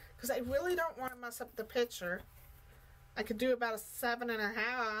 Because I really don't want to mess up the picture. I could do about a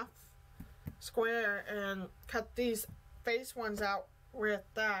 7.5 square and cut these face ones out with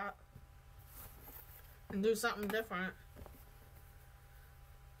that. And do something different.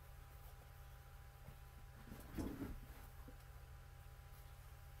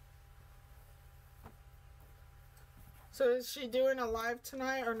 So is she doing a live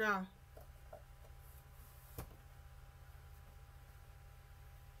tonight or no?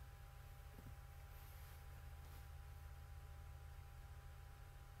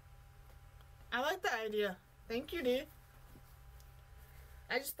 I like the idea. Thank you, Dee.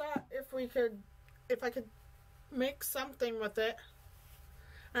 I just thought if I could make something with it.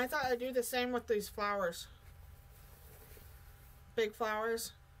 And I thought I'd do the same with these flowers. Big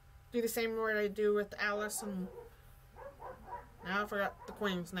flowers. Do the same what I do with Alice and... Now I forgot the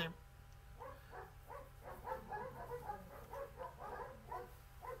queen's name.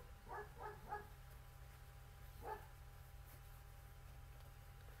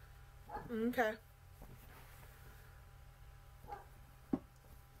 Okay.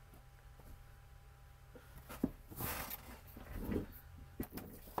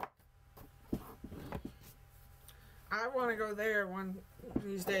 I want to go there one of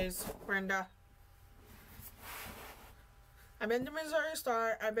these days, Brenda. I've been to Missouri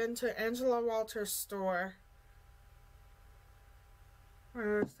Star. I've been to Angela Walters' store.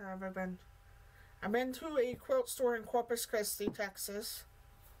 Where else have I been? I've been to a quilt store in Corpus Christi, Texas.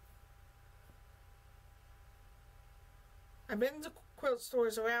 I've been to quilt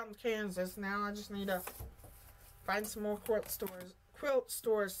stores around Kansas. Now I just need to find some more quilt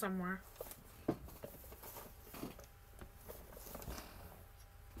stores somewhere.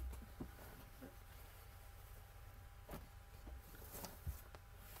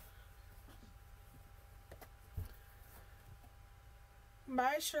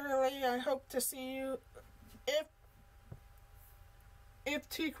 Bye, Shirley. I hope to see you. If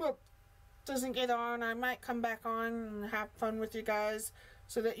T-Quilt doesn't get on, I might come back on and have fun with you guys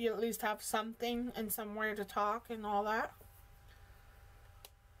so that you at least have something and somewhere to talk and all that.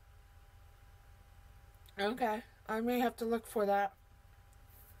 Okay, I may have to look for that.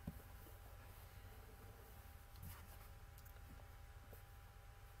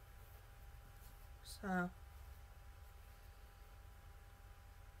 So...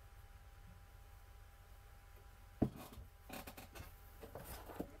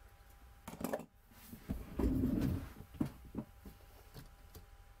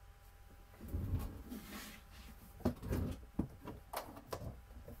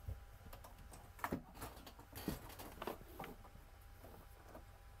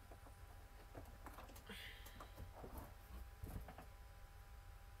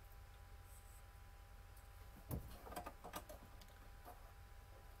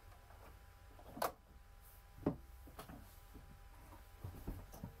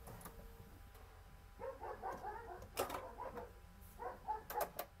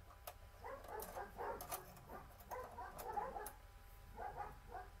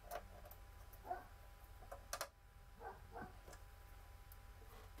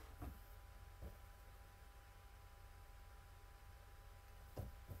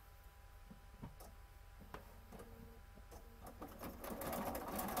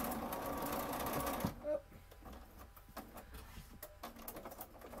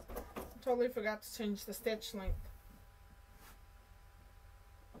 totally forgot to change the stitch length.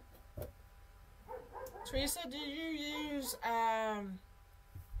 Teresa, do you use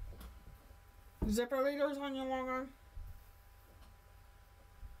zipper leaders on your long arm?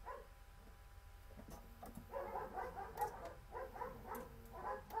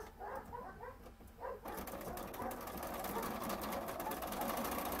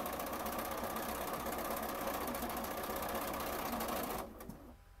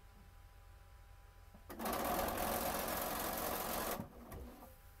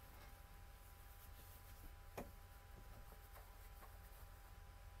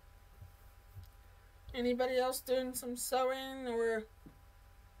 Anybody else doing some sewing or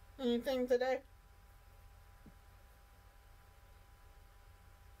anything today?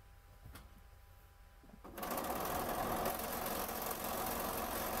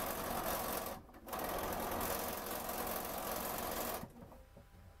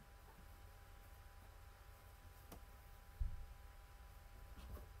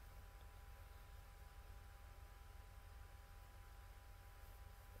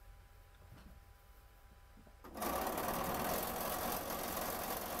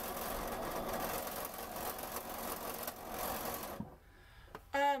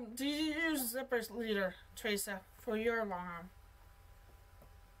 Do you use zipper leader, Teresa, for your long arm?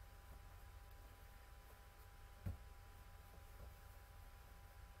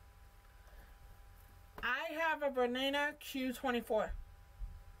 I have a Banana Q24.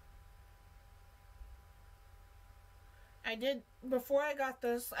 Before I got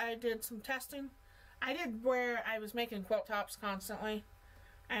this, I did some testing. I did where I was making quilt tops constantly.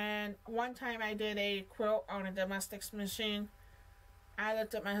 And one time I did a quilt on a domestics machine. I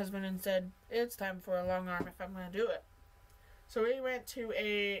looked at my husband and said, it's time for a long arm if I'm going to do it. So we went to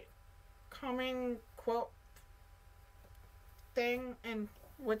a common quilt thing in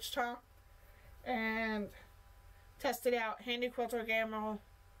Wichita and tested out Handy Quilter Gamble.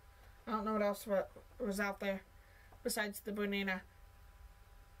 I don't know what else was out there besides the Banana.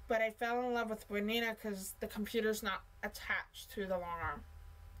 But I fell in love with Banana because the computer's not attached to the long arm.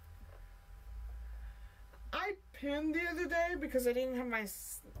 I pinned the other day because I didn't have my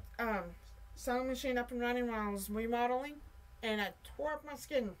sewing machine up and running when I was remodeling, and I tore up my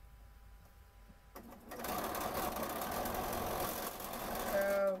skin.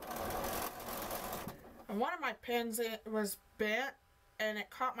 So, and one of my pins, it was bent and it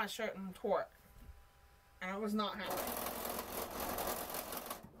caught my shirt and tore it. And I was not happy.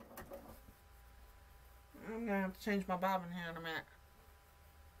 I'm gonna have to change my bobbin here in a minute.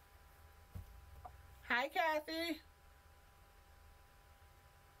 Hi, Kathy.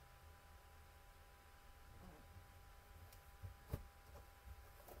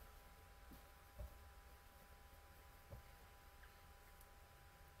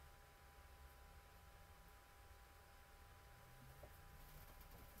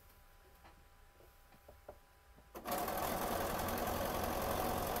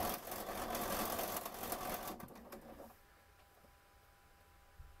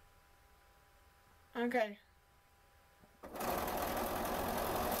 Okay.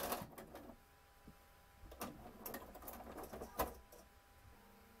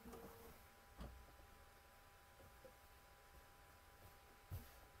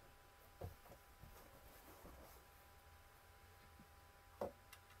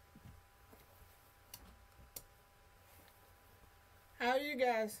 How are you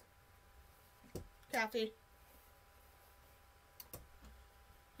guys? Kathy?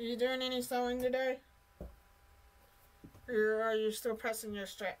 Are you doing any sewing today? Or are you still pressing your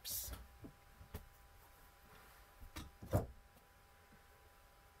strips?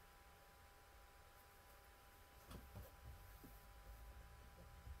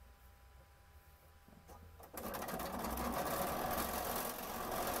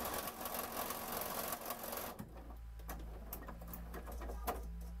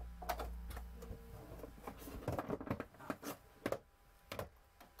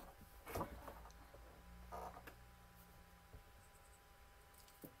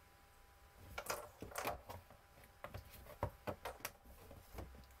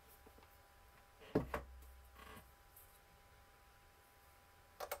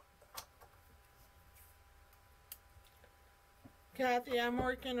 Kathy, I'm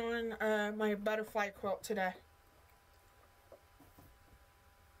working on my butterfly quilt today.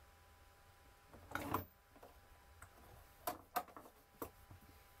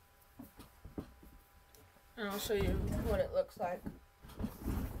 And I'll show you what it looks like.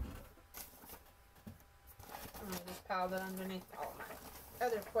 I just piled it underneath all my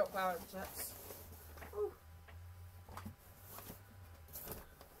other quilt projects. Ooh.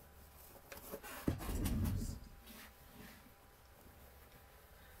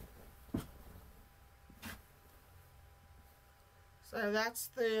 So that's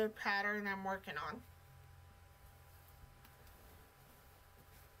the pattern I'm working on.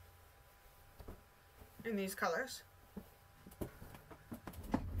 In these colors.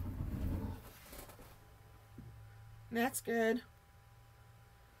 That's good.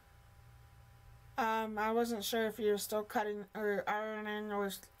 I wasn't sure if you were still cutting or ironing or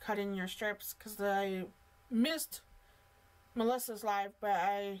cutting your strips because I missed Melissa's live, but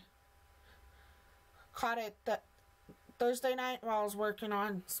I caught it that Thursday night while I was working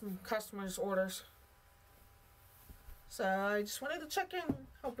on some customers' orders. So I just wanted to check in,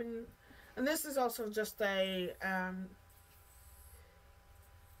 hoping, and this is also just a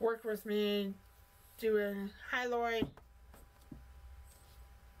work with me doing. Hi Lori.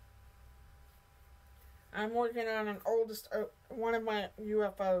 I'm working on one of my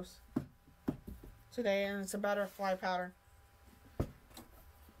UFOs today, and it's a butterfly pattern.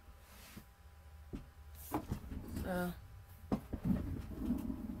 So.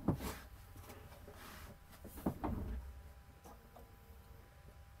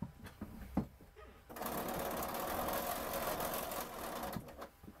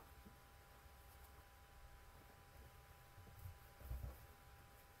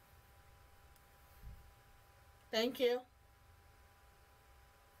 Thank you.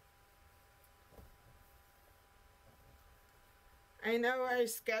 I know I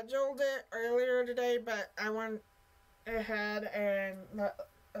scheduled it earlier today, but I went ahead and let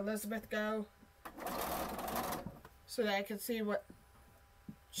Elizabeth go so that I could see what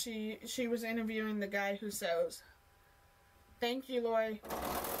she was interviewing the guy who sews. Thank you, Lori.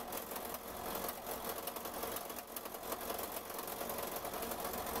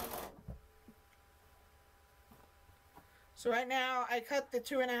 So right now I cut the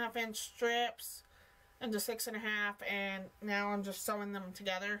 2.5 inch strips into 6.5, and now I'm just sewing them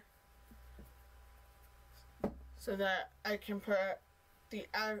together so that I can put the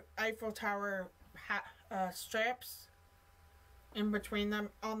Eiffel Tower strips in between them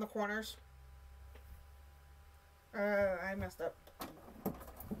on the corners. I messed up.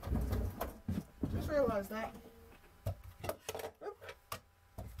 Just realized that. Oop.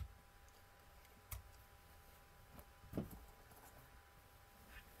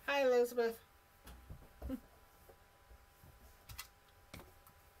 Hi, Elizabeth.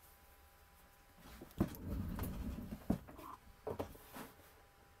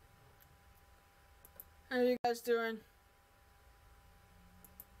 How are you guys doing?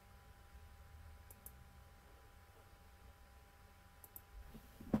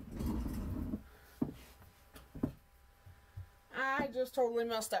 I just totally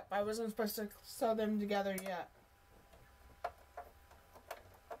messed up. I wasn't supposed to sew them together yet.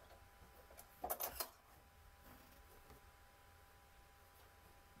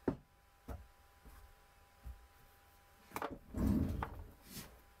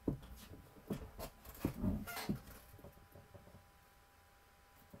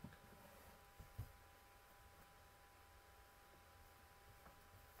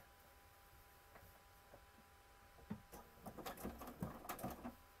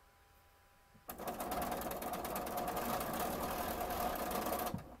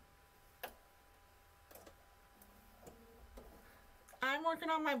 I'm working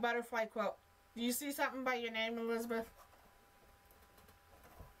on my butterfly quilt. Do you see something by your name, Elizabeth?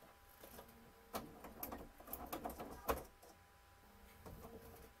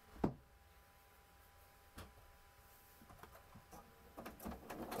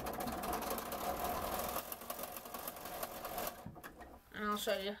 And I'll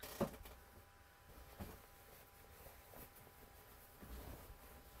show you.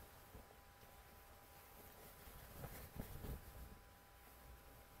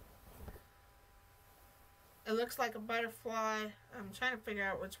 It looks like a butterfly. I'm trying to figure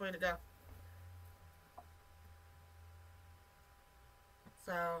out which way to go.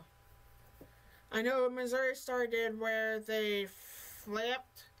 So, I know Missouri Star did where they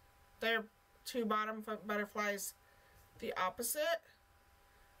flipped their two bottom butterflies the opposite.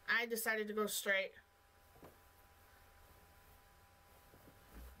 I decided to go straight.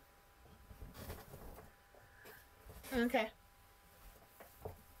 Okay.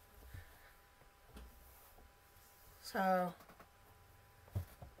 So,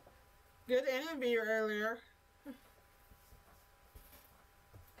 good interview earlier.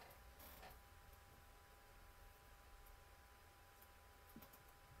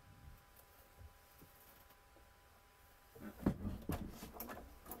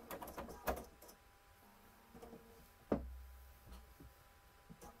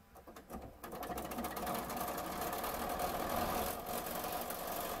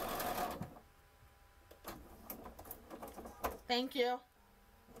 Thank you.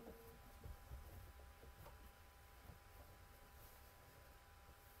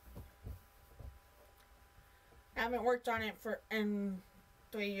 I haven't worked on it in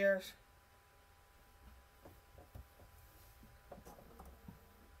 3 years.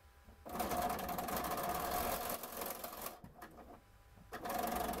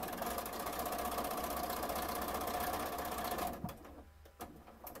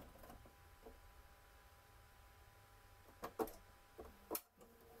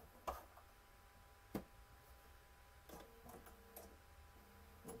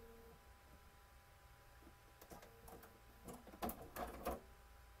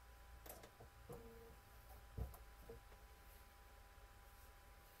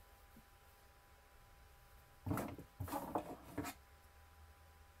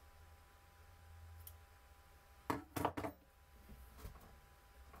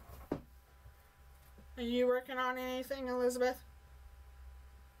 Are you working on anything, Elizabeth?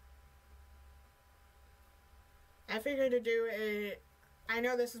 I figured to do I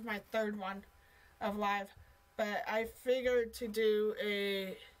know this is my third one of live, but I figured to do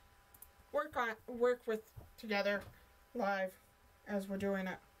a work with together live as we're doing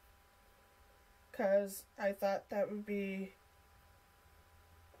it. Because I thought that would be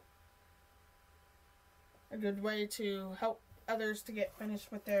a good way to help others to get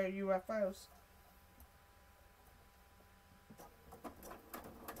finished with their UFOs.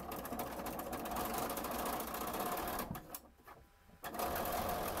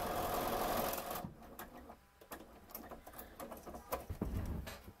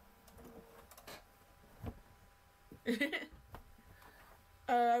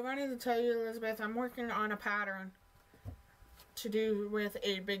 I wanted to tell you, Elizabeth, I'm working on a pattern to do with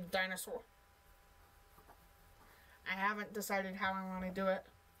a big dinosaur. I haven't decided how I want to do it,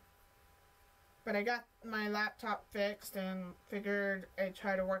 but I got my laptop fixed and figured I'd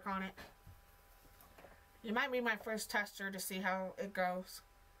try to work on it. You might be my first tester to see how it goes.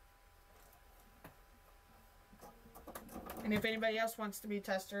 And if anybody else wants to be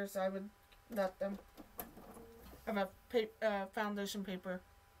testers, I would let them. Of a foundation paper.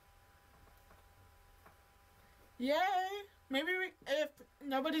 Yay! Maybe if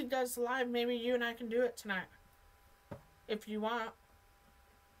nobody does live, maybe you and I can do it tonight. If you want.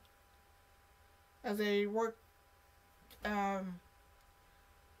 As a work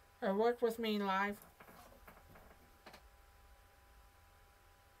with me live.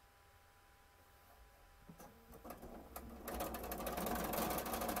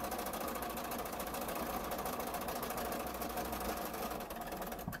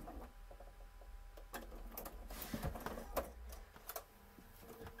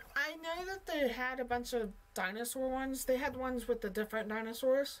 I know that they had a bunch of dinosaur ones. They had ones with the different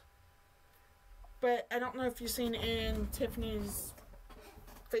dinosaurs. But I don't know if you've seen in Tiffany's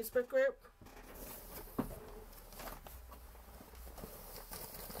Facebook group.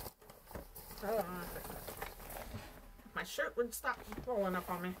 Oh, my shirt would stop pulling up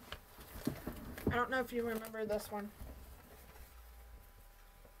on me. I don't know if you remember this one.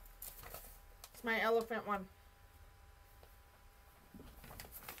 It's my elephant one.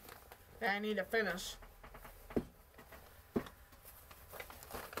 That I need to finish.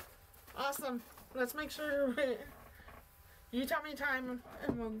 Awesome. Let's make sure you tell me time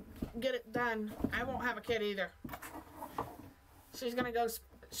and we'll get it done. I won't have a kid either. She's gonna go.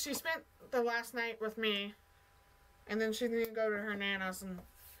 She spent the last night with me, and then she's gonna go to her Nana's and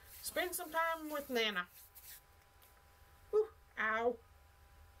spend some time with Nana. Whew, ow.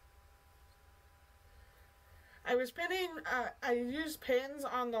 I was pinning, I used pins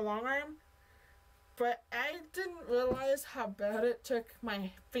on the long arm, but I didn't realize how bad it took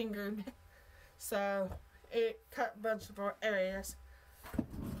my finger, so it cut a bunch of areas.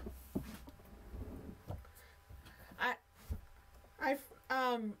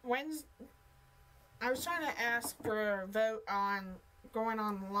 I was trying to ask for a vote on going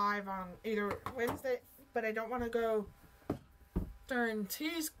on live on either Wednesday, but I don't want to go during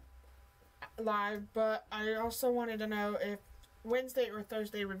T's live, but I also wanted to know if Wednesday or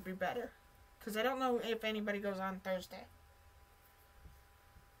Thursday would be better, because I don't know if anybody goes on Thursday.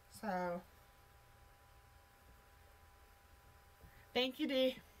 So, thank you,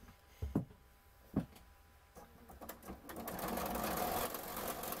 Dee.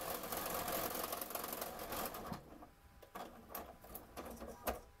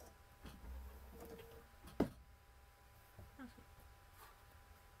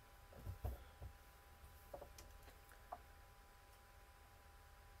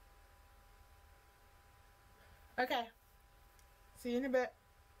 Okay. See you in a bit.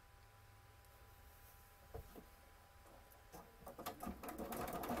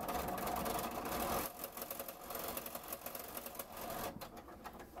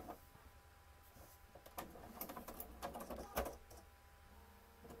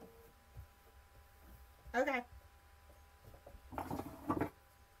 Okay.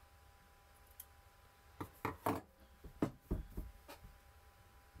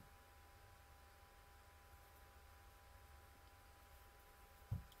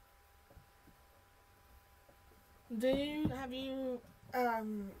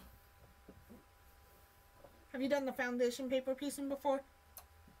 Um have you done the foundation paper piecing before?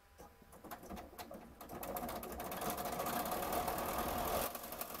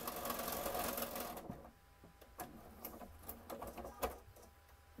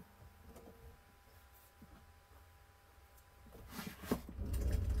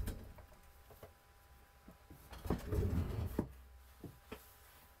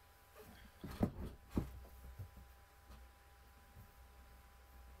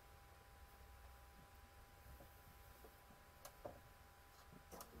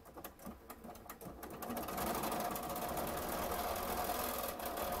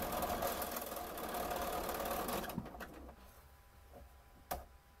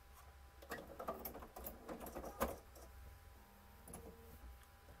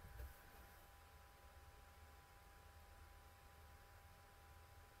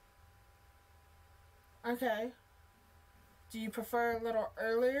 Okay. Do you prefer a little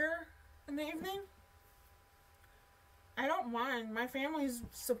earlier in the evening? I don't mind. My family's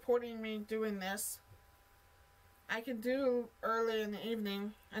supporting me doing this. I can do early in the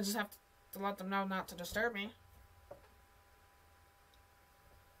evening. I just have to let them know not to disturb me.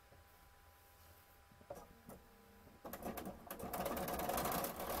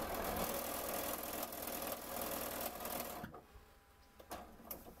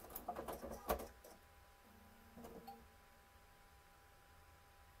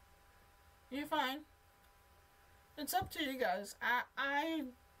 You're fine. It's up to you guys. I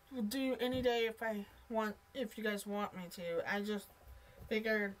will do any day if you guys want me to. I just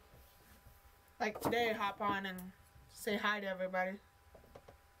figured, like today, hop on and say hi to everybody.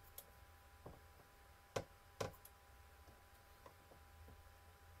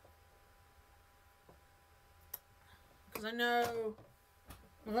 Because I know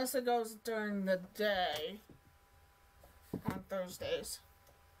Melissa goes during the day on Thursdays.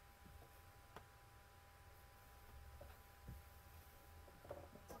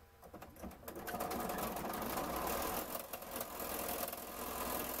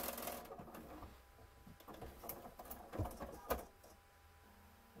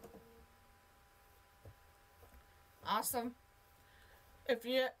 Awesome.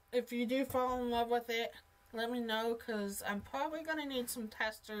 If you do fall in love with it, let me know, because I'm probably gonna need some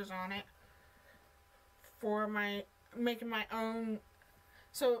testers on it for making my own.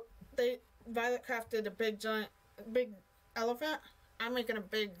 So Violet crafted a big elephant. I'm making a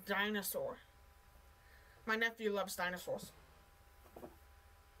big dinosaur. My nephew loves dinosaurs.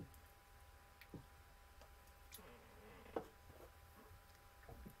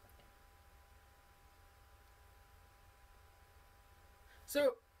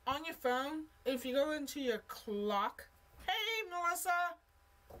 So, on your phone, if you go into your clock... Hey, Melissa!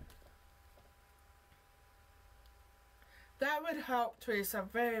 That would help, Teresa,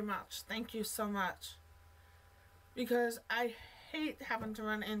 very much. Thank you so much. Because I hate having to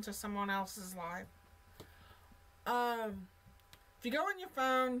run into someone else's live. If you go on your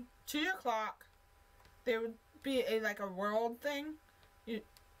phone to your clock, there would be a world thing. It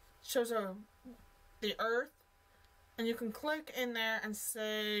shows the Earth. And you can click in there and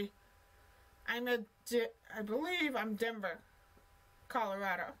say, I believe I'm Denver,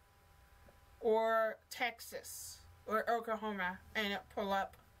 Colorado, or Texas, or Oklahoma, and it pull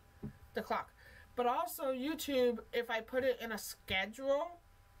up the clock. But also YouTube, if I put it in a schedule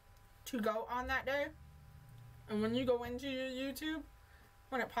to go on that day, and when you go into your YouTube,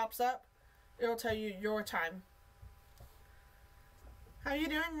 when it pops up, it'll tell you your time. How you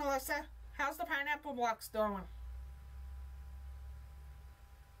doing, Melissa? How's the pineapple blocks going?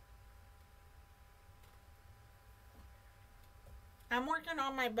 I'm working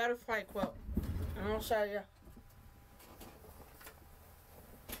on my butterfly quilt, and I'll show you.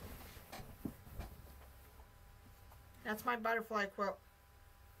 That's my butterfly quilt.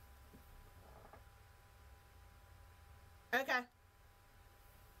 Okay.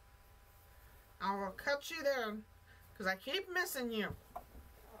 I will cut you there, because I keep missing you.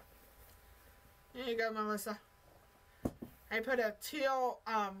 There you go, Melissa. I put a teal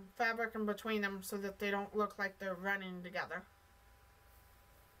fabric in between them so that they don't look like they're running together.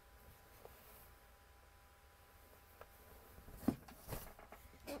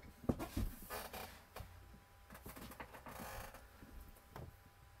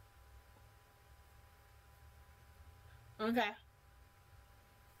 Okay.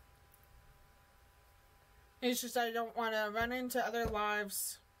 It's just I don't want to run into other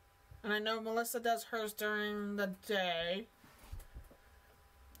lives. And I know Melissa does hers during the day.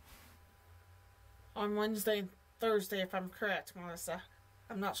 On Wednesday and Thursday, if I'm correct, Melissa.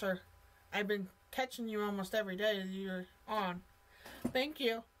 I'm not sure. I've been catching you almost every day you're on. Thank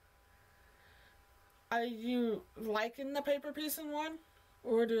you. Are you liking the paper piecing one?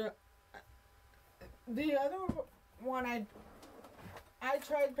 Or the other one I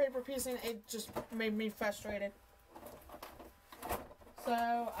tried paper piecing, it just made me frustrated. So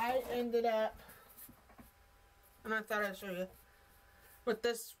I ended up, and I thought I'd show you, with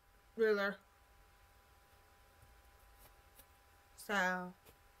this ruler. So,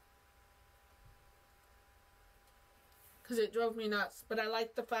 because it drove me nuts. But I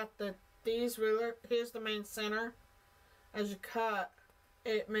like the fact that these ruler, here's the main center. As you cut,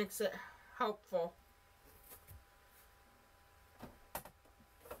 it makes it helpful.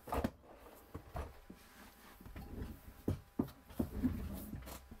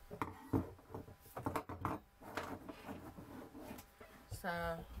 So,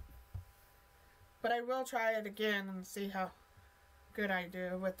 but I will try it again and see how good I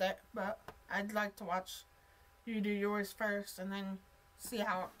do with it. But I'd like to watch you do yours first and then see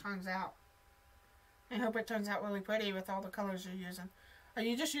how it turns out. I hope it turns out really pretty with all the colors you're using. Are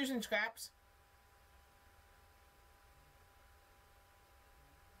you just using scraps?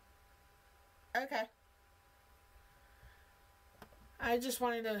 Okay. I just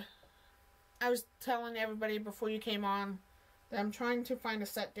wanted to... I was telling everybody before you came on that I'm trying to find a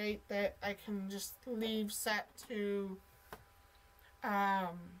set date that I can just leave set to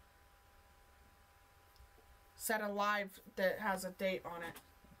set a live that has a date on it.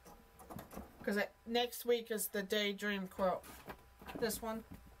 Because next week is the Daydream Quilt. This one.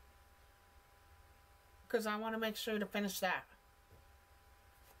 Because I want to make sure to finish that.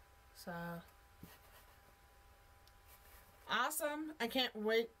 So. Awesome. I can't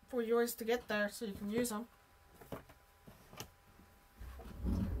wait for yours to get there so you can use them.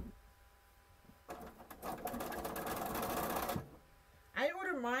 I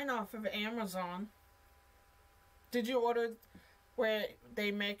ordered mine off of Amazon. Did you order where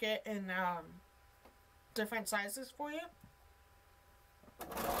they make it in different sizes for you?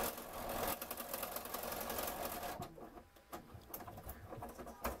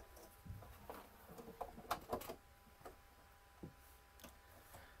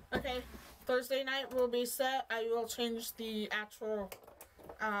 Okay, Thursday night will be set. I will change the actual,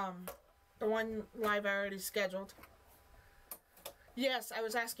 the one live I already scheduled. Yes, I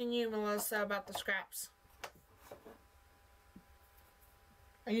was asking you, Melissa, about the scraps.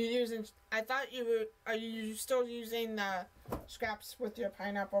 Are you using, I thought you were, are you still using the scraps with your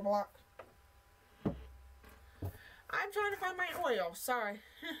pineapple block? I'm trying to find my oil, sorry.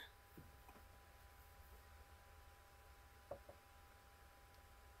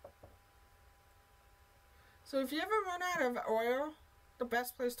 So if you ever run out of oil, the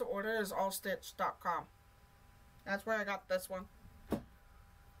best place to order is allstitch.com. That's where I got this one.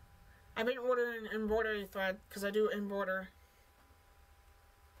 I've been ordering embroidery thread because I do embroider.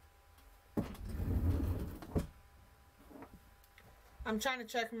 I'm trying to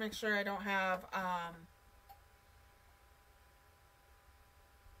check and make sure I don't have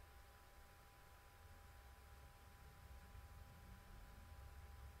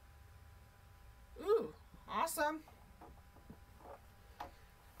ooh, awesome.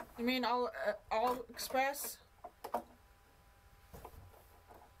 You mean all express?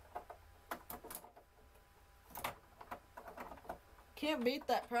 Can't beat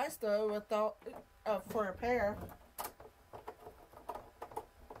that price though with all for a pair.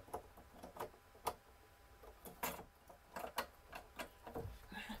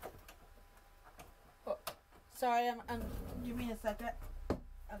 Oh, sorry, I'm. Give me a second.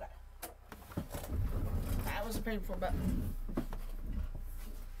 Okay. That was a painful button.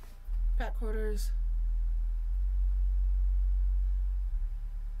 Pack quarters.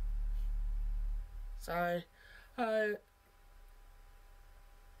 Sorry.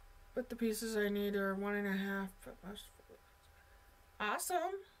 But the pieces I need are 1.5. Awesome.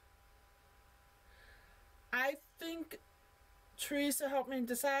 I think Teresa helped me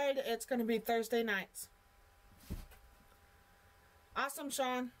decide it's going to be Thursday nights. Awesome,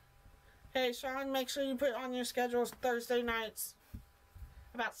 Sean. Hey, Sean, make sure you put on your schedules Thursday nights.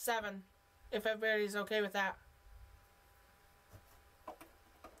 About 7. If everybody's okay with that.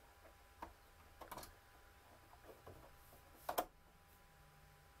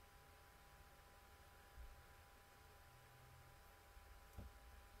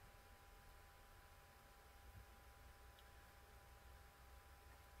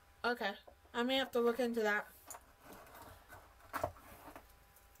 Okay. I may have to look into that.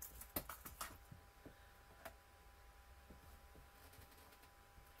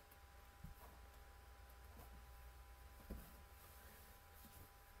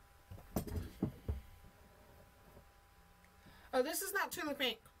 Oh, this is not tulip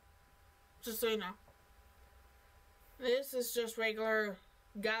ink. Just so you know. This is just regular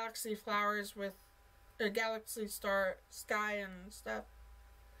galaxy flowers with a galaxy sky and stuff.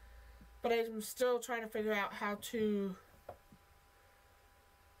 But I'm still trying to figure out how to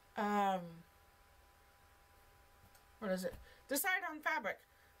what is it? Decide on fabric.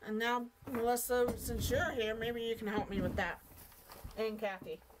 And now, Melissa, since you're here, maybe you can help me with that. And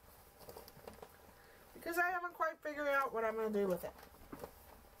Kathy. Because I haven't quite figured out what I'm going to do with it.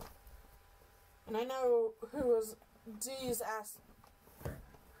 And I know who was D's asked.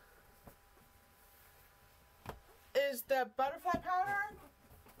 Is the butterfly powder?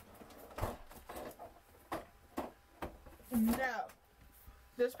 No.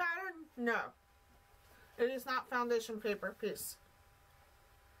 This pattern? No. It is not foundation paper piece.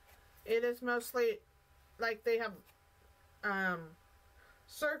 It is mostly like they have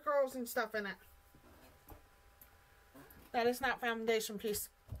circles and stuff in it. That is not foundation piece.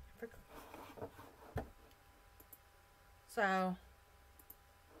 So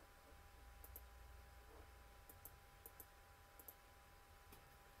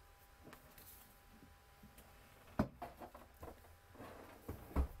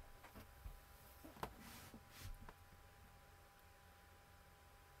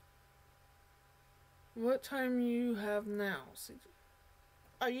what time you have now?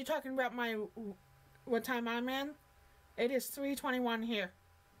 Are you talking about my what time I'm in? It is 3:21 here.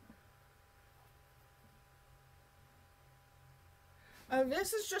 Oh,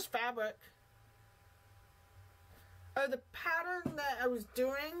 this is just fabric. Oh, the pattern that I was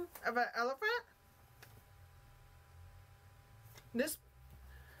doing of an elephant? This,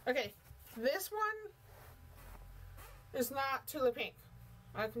 okay, this one is not tulip pink.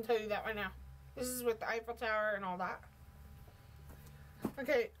 I can tell you that right now. This is with the Eiffel Tower and all that.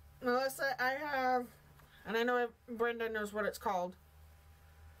 Okay, Melissa, I have, and I know Brenda knows what it's called.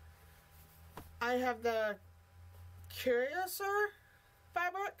 I have the Curiouser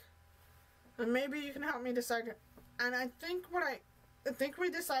fabric, and maybe you can help me decide. And I think we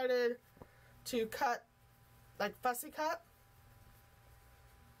decided to cut, like fussy cut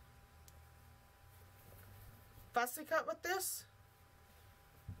with this.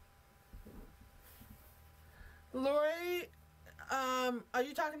 Lori, are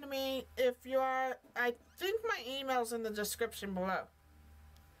you talking to me? If you are, I think my email's in the description below.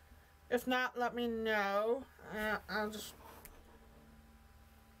 If not, let me know. I'll just...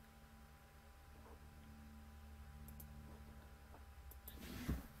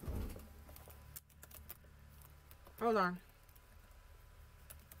 Hold on.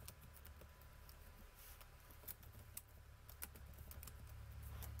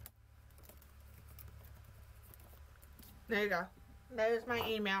 There you go. There's my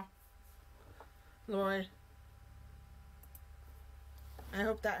email, Lori. I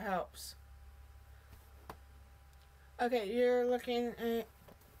hope that helps. Okay, you're looking at...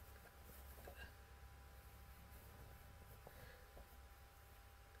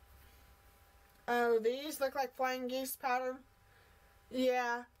 Oh, these look like flying geese pattern?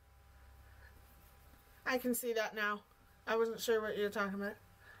 Yeah. I can see that now. I wasn't sure what you were talking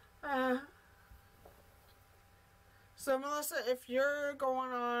about. So, Melissa, if you're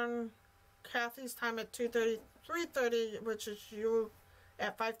going on Kathy's time at 2:30, 3:30, which is you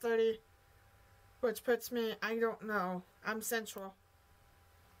at 5:30, which puts me, I don't know, I'm central.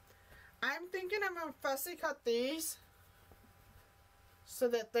 I'm thinking I'm going to fussy cut these so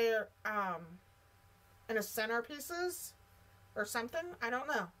that they're in a center pieces or something. I don't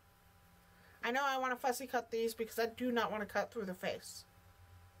know. I know I want to fussy cut these because I do not want to cut through the face.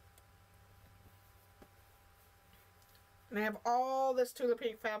 And I have all this tulip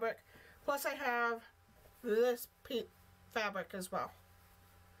pink fabric. Plus I have this pink fabric as well.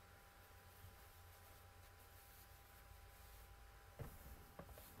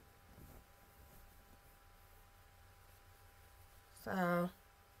 So,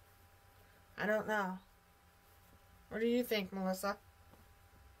 I don't know. What do you think, Melissa?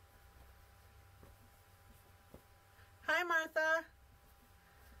 Hi, Martha.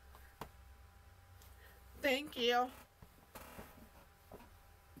 Thank you.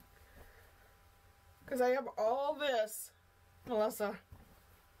 Because I have all this, Melissa.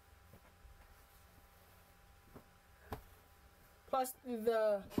 Plus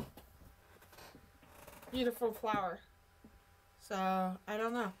the beautiful flower. So, I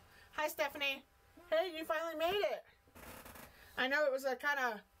don't know. Hi, Stephanie. Hey, you finally made it. I know it was a kind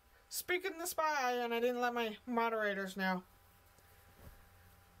of speaking the spy, and I didn't let my moderators know.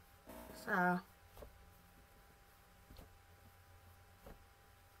 So.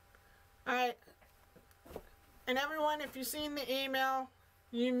 Alright. And everyone, if you've seen the email,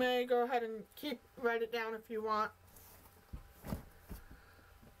 you may go ahead and write it down if you want.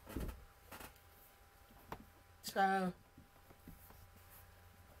 So.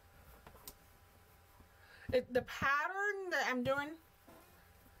 The pattern that I'm doing.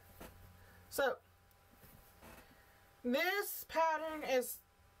 So. This pattern is.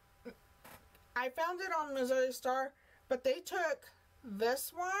 I found it on Missouri Star, but they took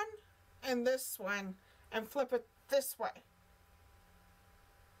this one and this one and flip it this way.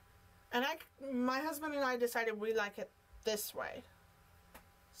 And my husband and I decided we like it this way.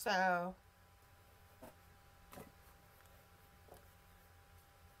 So.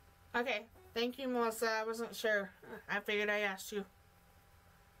 Okay. Thank you, Melissa. I wasn't sure. I figured I asked you.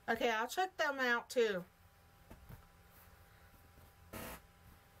 Okay, I'll check them out too.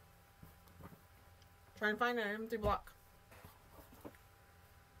 Try and find an empty block.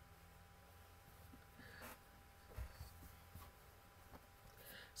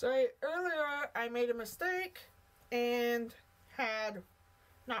 So earlier I made a mistake and had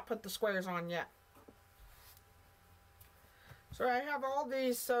not put the squares on yet. So I have all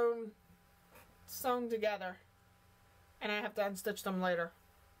these sewn together, and I have to unstitch them later.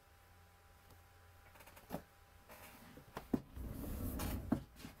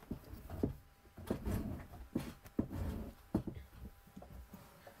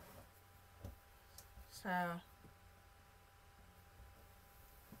 So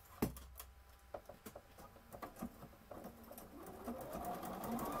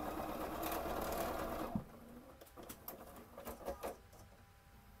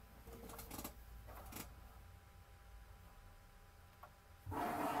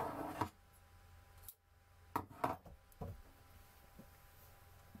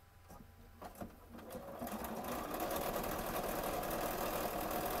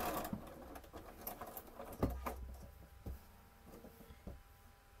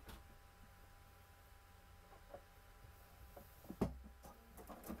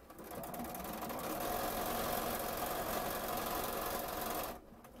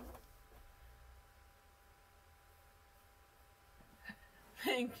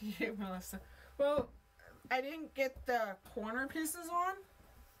thank you, Melissa. Well, I didn't get the corner pieces on,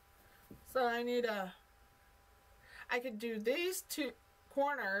 so I could do these two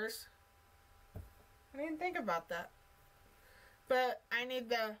corners. I didn't think about that. But I need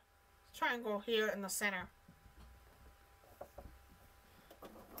the triangle here in the center.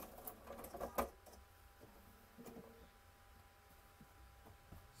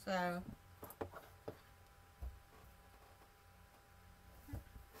 So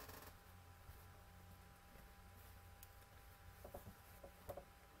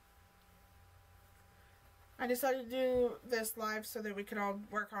I decided to do this live so that we could all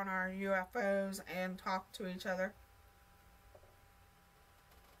work on our UFOs and talk to each other.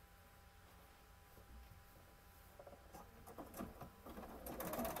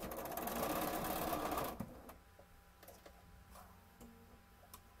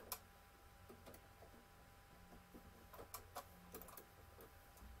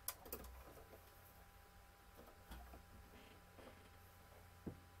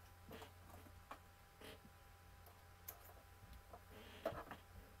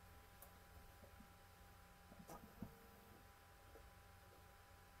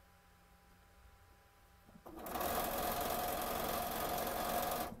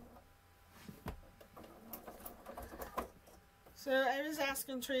 So I was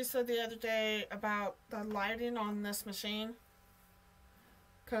asking Teresa the other day about the lighting on this machine,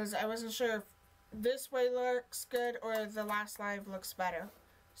 because I wasn't sure if this way looks good or the last live looks better,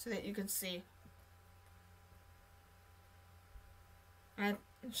 so that you could see. And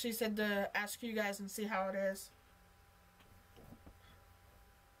she said to ask you guys and see how it is.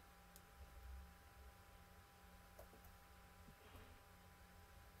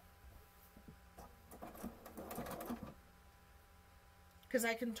 Because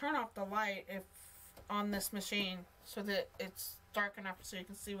I can turn off the light if on this machine so that it's dark enough so you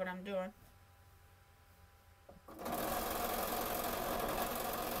can see what I'm doing.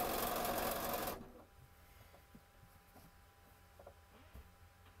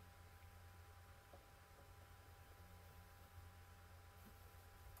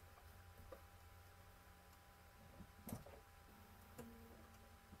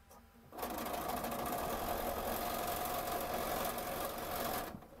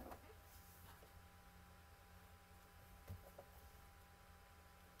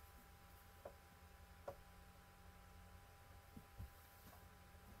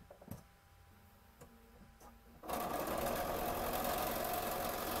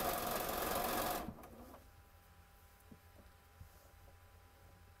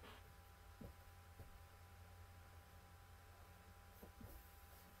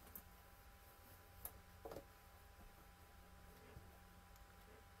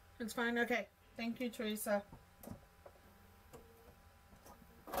 It's fine. Okay. Thank you, Teresa.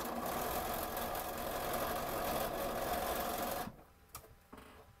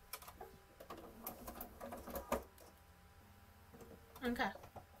 Okay.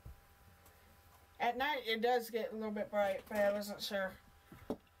 At night, it does get a little bit bright, but I wasn't sure.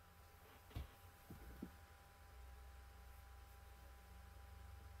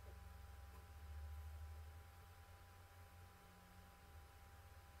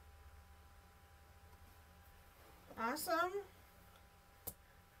 Awesome.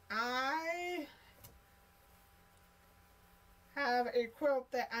 I have a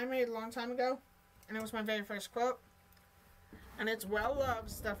quilt that I made a long time ago, and it was my very first quilt. And it's well loved,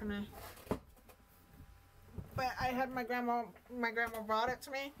 Stephanie. But I had my grandma brought it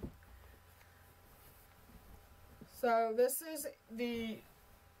to me. So this is the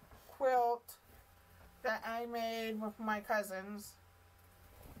quilt that I made with my cousins.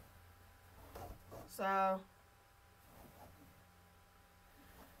 So,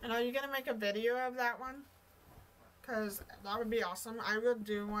 and are you gonna make a video of that one? Because that would be awesome. I would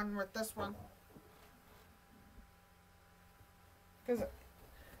do one with this one. Because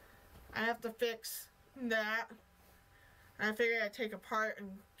I have to fix that. And I figured I'd take apart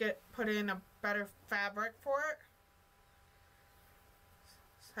and put in a better fabric for it.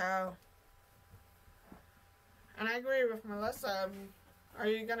 So, and I agree with Melissa. Are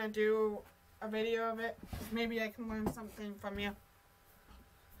you gonna do a video of it? Maybe I can learn something from you.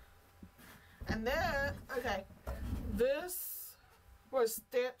 And then, okay, this was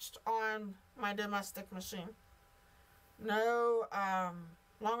stitched on my domestic machine. No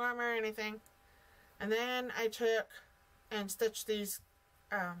long arm or anything. And then I took and stitched these,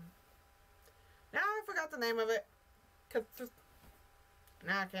 now I forgot the name of it.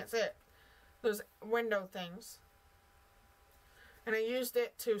 Now I can't say it. Those window things. And I used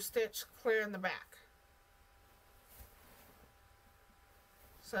it to stitch clear in the back.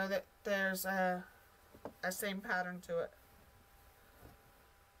 So that there's a same pattern to it.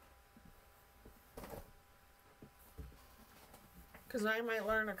 Because I might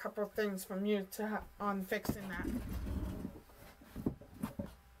learn a couple of things from you on fixing that.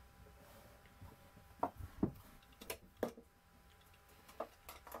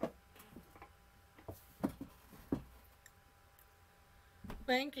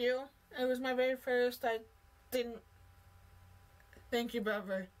 Thank you. It was my very first. I didn't. Thank you,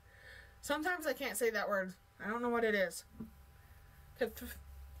 Bever. Sometimes I can't say that word. I don't know what it is.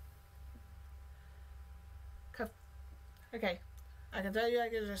 Okay. I can tell you I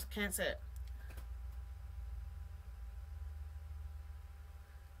just can't say it.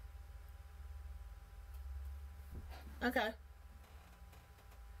 Okay.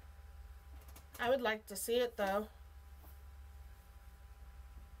 I would like to see it though.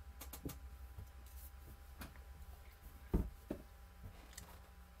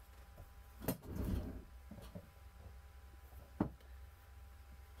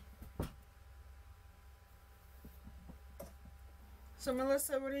 So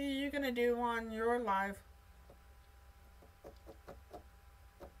Melissa, what are you gonna do on your live?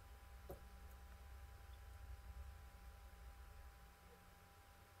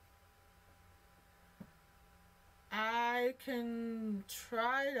 I can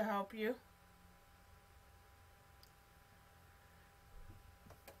try to help you.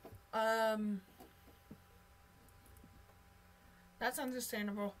 That's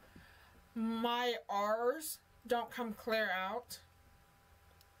understandable. My R's don't come clear out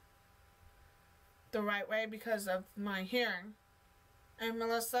the right way because of my hearing. And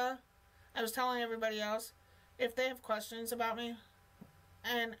Melissa, I was telling everybody else, if they have questions about me,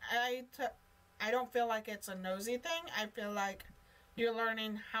 and I don't feel like it's a nosy thing. I feel like you're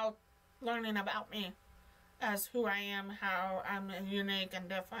learning about me as who I am, how I'm unique and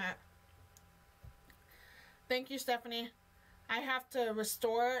different. Thank you, Stephanie. I have to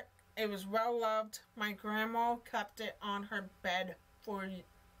restore it. It was well loved. My grandma kept it on her bed for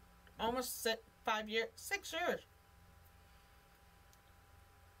almost 6 years.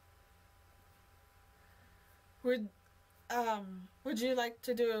 Would you like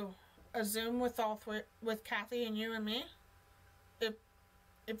to do a Zoom with with Kathy and you and me?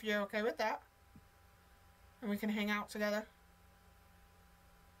 If you're okay with that. And we can hang out together.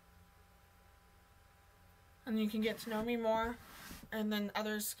 And you can get to know me more. And then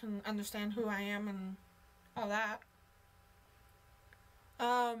others can understand who I am and all that.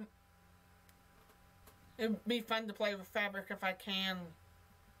 It'd be fun to play with fabric if I can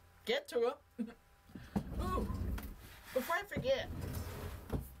get to it. Ooh, before I forget,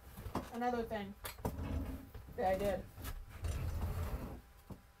 another thing that I did.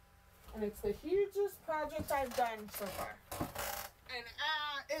 And it's the hugest project I've done so far. And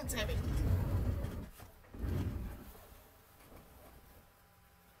it's heavy.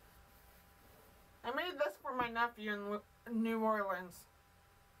 I made this for my nephew in New Orleans.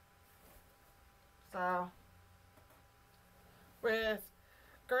 So, with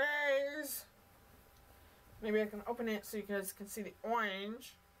grays, maybe I can open it so you guys can see the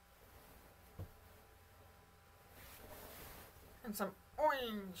orange. And some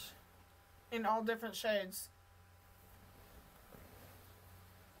orange in all different shades.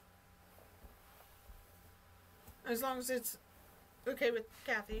 As long as it's okay with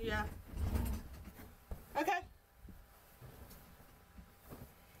Kathy, yeah. Okay.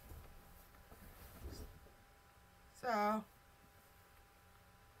 So,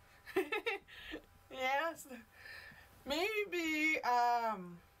 yes, maybe,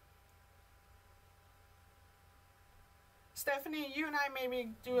 Stephanie, you and I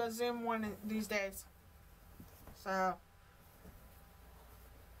maybe do a Zoom one of these days. So,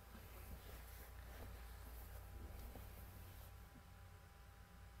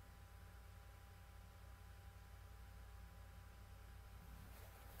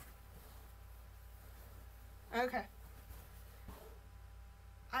 okay.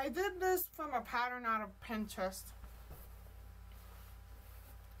 I did this from a pattern out of Pinterest.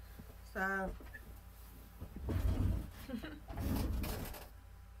 So,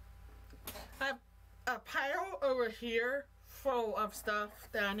 I have a pile over here full of stuff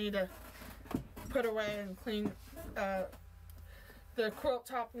that I need to put away and clean. The quilt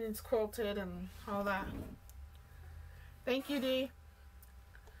top needs quilted and all that. Thank you, Dee.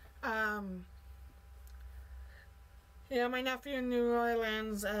 Yeah, my nephew in New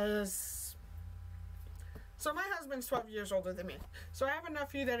Orleans is... So my husband's 12 years older than me. So I have a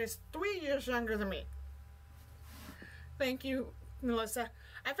nephew that is 3 years younger than me. Thank you, Melissa.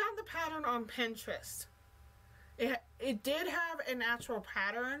 I found the pattern on Pinterest. It did have an actual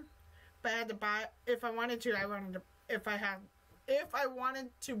pattern, but I had to buy it. If I wanted to, if I wanted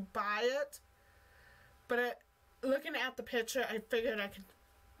to buy it, but looking at the picture, I figured I could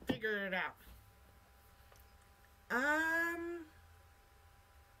figure it out. I'm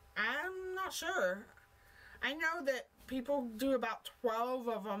not sure. I know that people do about 12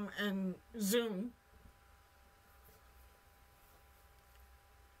 of them in Zoom.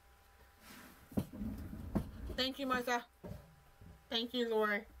 Thank you, Martha. Thank you,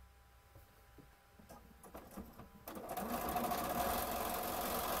 Lori.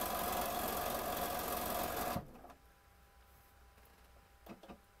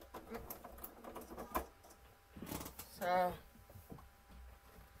 So,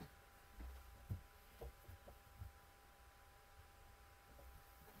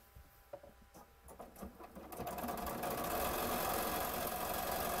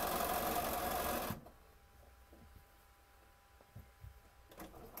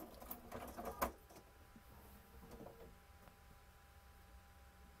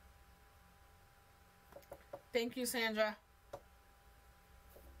 thank you, Sandra.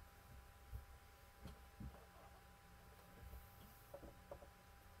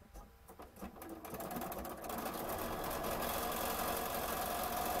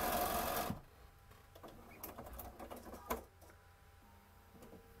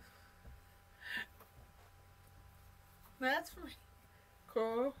 That's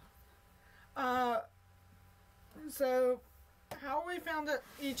cool. So how we found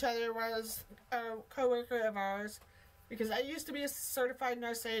each other was a coworker of ours, because I used to be a certified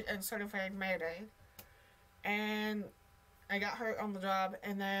nurse aide and certified maid aide, and I got hurt on the job.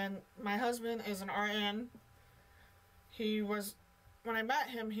 And then my husband is an RN. When I met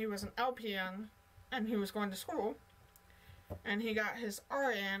him, he was an LPN, and he was going to school, and he got his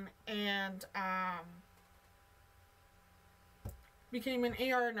RN and became an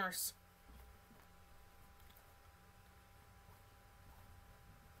ER nurse.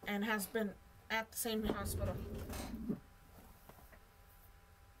 And has been at the same hospital.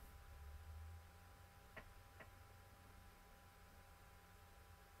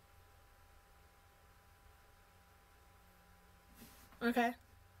 Okay.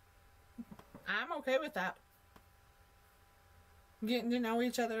 I'm okay with that. Getting to know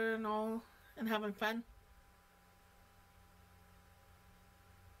each other and all, and having fun.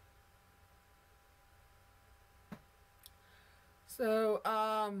 So,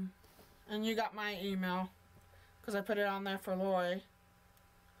 and you got my email, because I put it on there for Lori.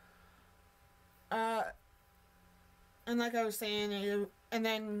 And like I was saying, and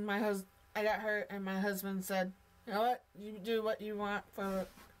then I got hurt, and my husband said, you know what, you do what you want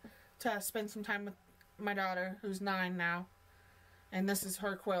to spend some time with my daughter, who's 9 now, and this is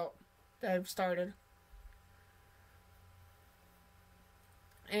her quilt. that I've started.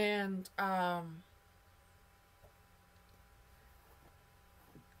 And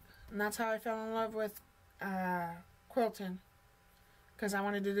that's how I fell in love with quilting, because I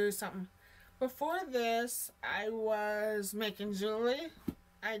wanted to do something. Before this, I was making jewelry.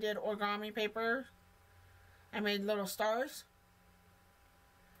 I did origami paper. I made little stars.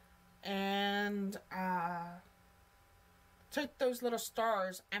 And took those little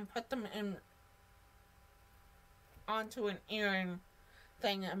stars and put them in onto an earring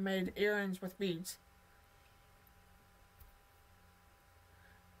thing and made earrings with beads.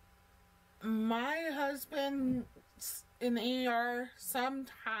 My husband in the ER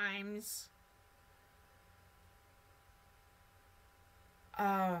sometimes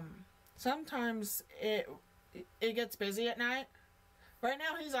it gets busy at night. Right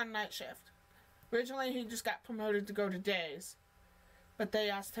now he's on night shift. Originally he just got promoted to go to days, but they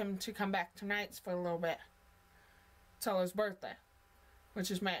asked him to come back to nights for a little bit till his birthday,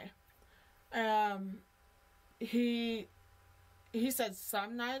 which is May. He said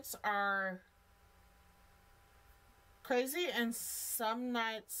some nights are crazy and some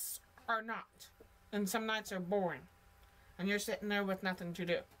nights are not. And some nights are boring. And you're sitting there with nothing to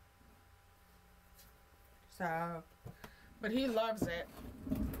do. So, but he loves it.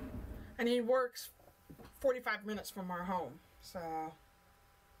 And he works 45 minutes from our home. So,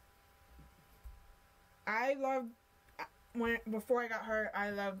 before I got hurt,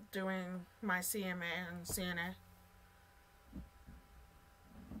 I loved doing my CMA and CNA.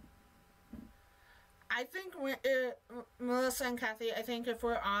 I think Melissa and Kathy, I think if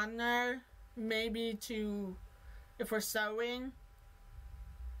we're on there, maybe if we're sewing,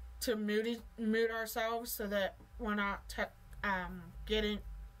 to mute ourselves so that we're not getting,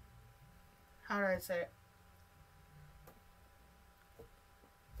 how do I say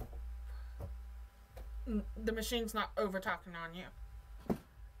it? The machine's not over talking on you.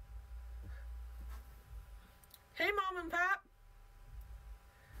 Hey, Mom and Pop.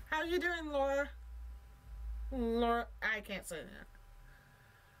 How you doing, Laura? Laura, I can't say that.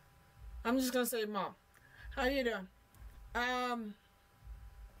 I'm just gonna say Mom. How you doing?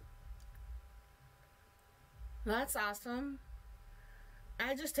 That's awesome.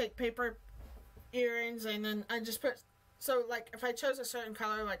 I just take paper earrings and then I just put, so like if I chose a certain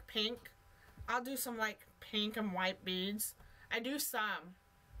color like pink, I'll do some like pink and white beads. I do some,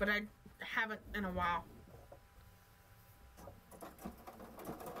 but I haven't in a while.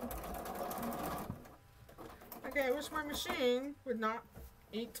 Okay, I wish my machine would not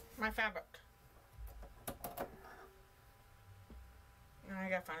eat my fabric. Now I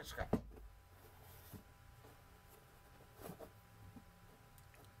gotta find a scrap.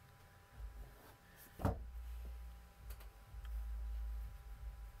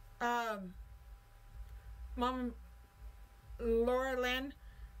 Mom, Laura Lynn,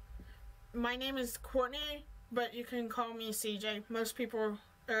 my name is Courtney, but you can call me CJ. Most people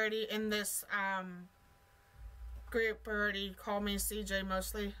already in this group already call me CJ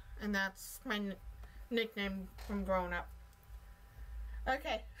mostly, and that's my nickname from growing up.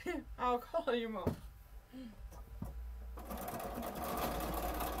 Okay, I'll call you Mom.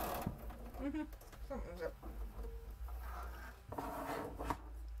 Something's up.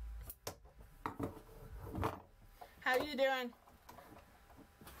 How you doing?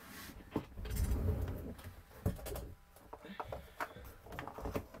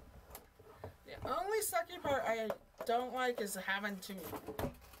 The only sucky part I don't like is having to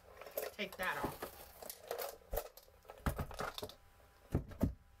take that off.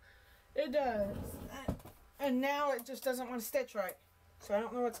 It does. And now it just doesn't want to stitch right. So I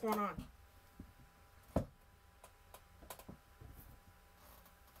don't know what's going on.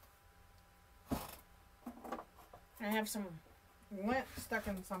 I have some lint stuck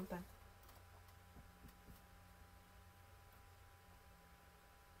in something.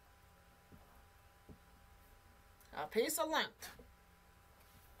 A piece of lint.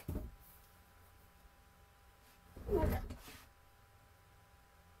 Okay.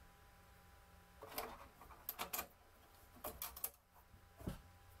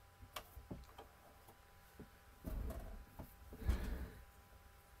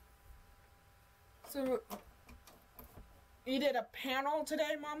 So, you did a panel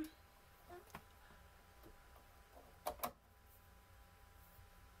today, Mom?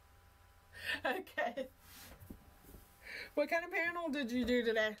 Okay. What kind of panel did you do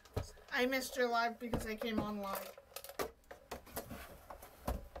today? I missed your live because I came on live.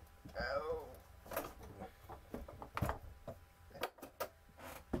 Oh.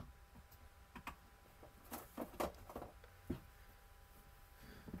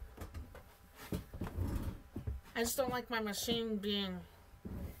 I just don't like my machine being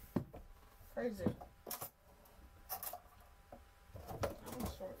crazy.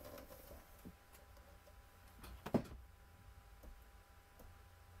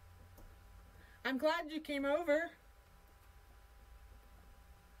 I'm glad you came over.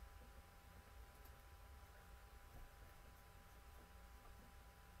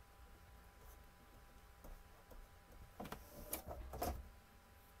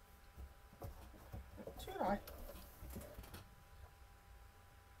 Should I?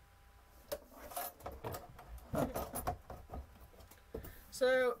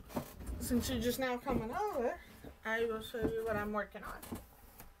 So, since you're just now coming over, I will show you what I'm working on.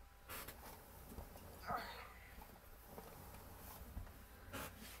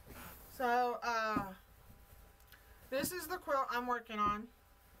 So, this is the quilt I'm working on.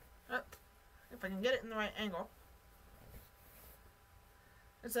 If I can get it in the right angle.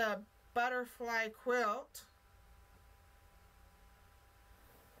 It's a butterfly quilt.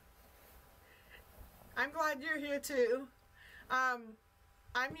 I'm glad you're here too.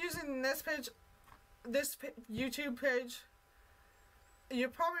 I'm using this page, YouTube page. You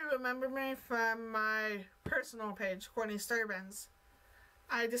probably remember me from my personal page, Courtney Sturbins.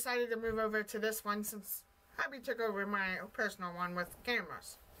 I decided to move over to this one since Abby took over my personal one with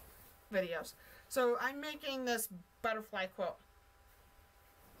cameras, videos. So I'm making this butterfly quilt.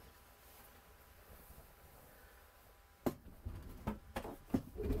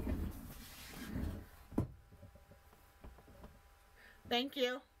 Thank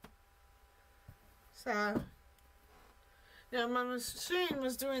you. So, now my machine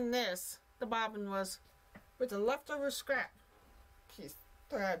was doing this. The bobbin was with the leftover scrap piece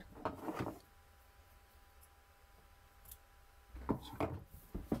thread.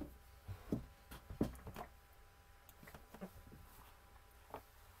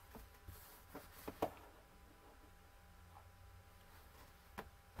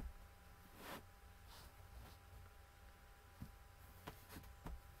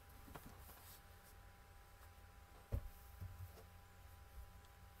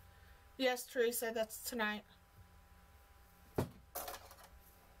 Yes, Teresa, that's tonight.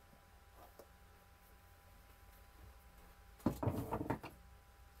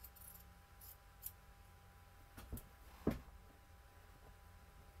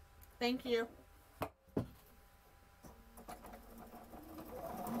 Thank you.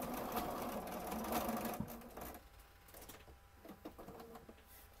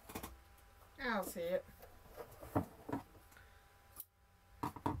 I'll see it.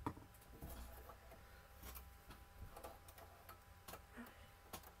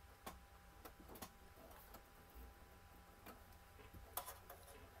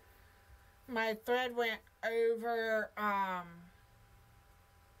 My thread went over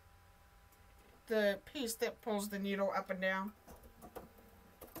the piece that pulls the needle up and down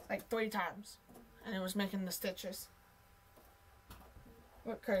like 3 times, and it was making the stitches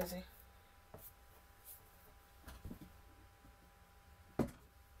look crazy.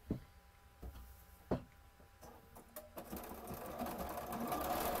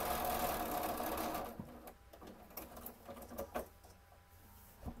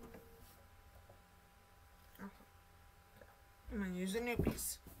 I'm going to use a new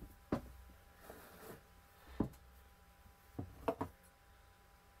piece.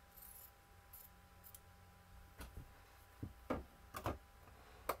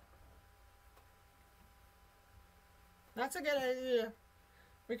 That's a good idea.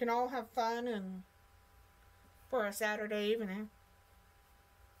 We can all have fun and for a Saturday evening.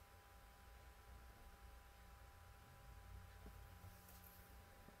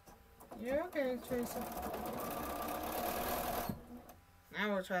 You're okay, Teresa.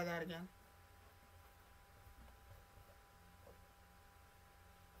 Now we'll try that again.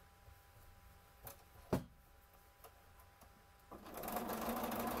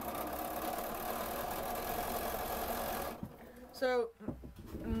 So,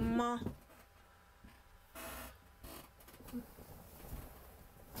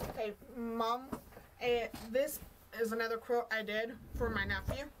 okay, Mom, this is another quilt I did for my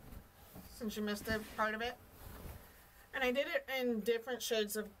nephew, since you missed a part of it. And I did it in different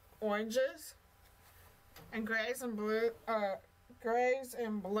shades of oranges and grays and blue,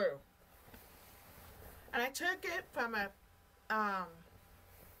 And I took it from a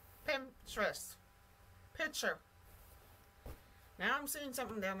Pinterest picture. Now I'm seeing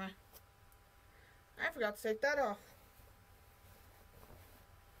something down there. I forgot to take that off.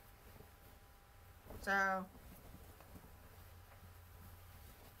 So,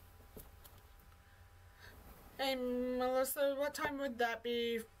 hey Melissa, what time would that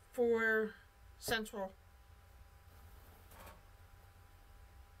be for Central?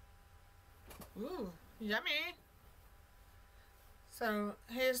 Ooh, yummy. So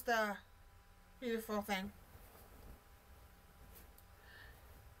here's the beautiful thing.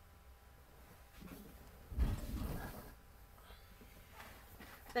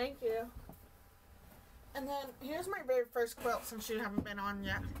 Thank you. And then here's my very first quilt, since you haven't been on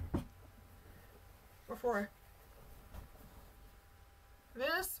yet before.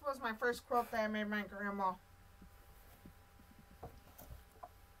 This was my first quilt that I made my grandma.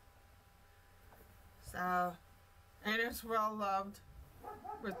 So, and it's well loved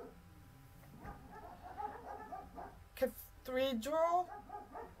with cathedral.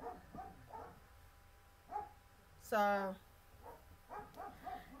 So,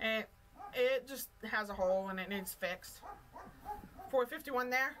 and it just has a hole and it needs fixed. 451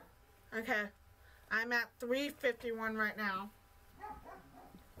 there. Okay, I'm at 351 right now.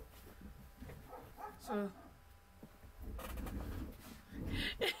 So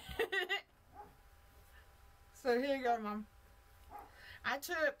so here you go, Mom. I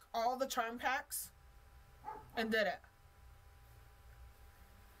took all the charm packs and did it.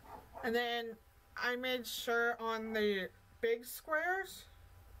 And then I made sure on the big squares,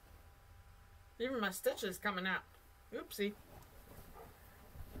 even my stitches coming out. Oopsie.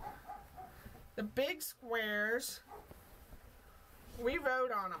 The big squares, we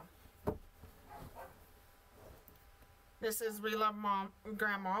wrote on them. This is We Love Mom,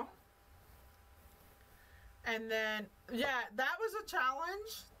 Grandma. And then, yeah, that was a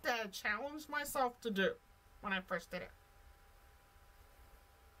challenge that I challenged myself to do when I first did it.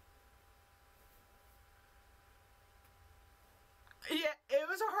 Yeah, it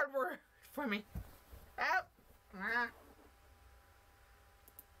was a hard work for me.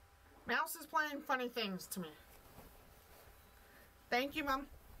 Mouse is playing funny things to me. Thank you, Mom.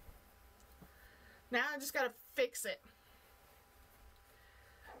 Now I just gotta fix it.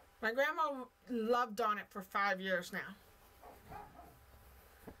 My grandma loved on it for 5 years now.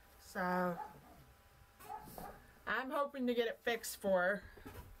 So, I'm hoping to get it fixed for her.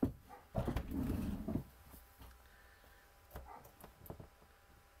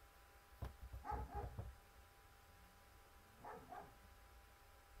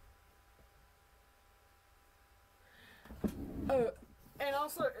 And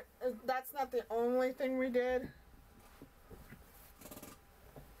also, that's not the only thing we did.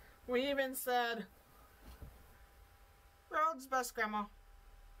 We even said, "World's best, Grandma."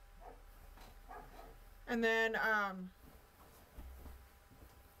 And then,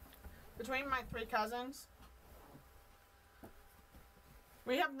 between my 3 cousins,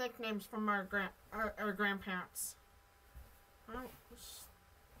 we have nicknames from our grandparents. Oh,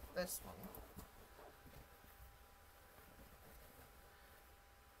 this one.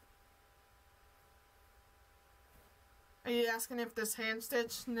 Are you asking if this hand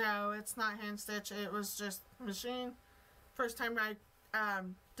stitch? No, it's not hand stitch. It was just machine. First time I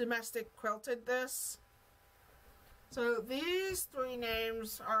domestic quilted this. So these 3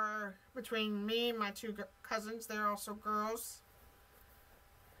 names are between me and my 2 cousins. They're also girls.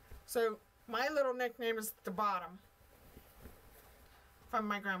 So my little nickname is at the bottom from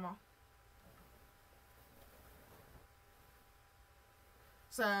my grandma.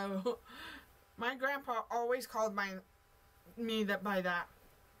 So my grandpa always called me by that.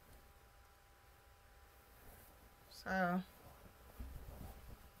 So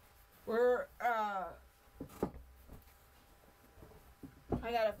we're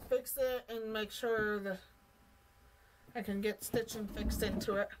I gotta fix it and make sure that I can get stitching fixed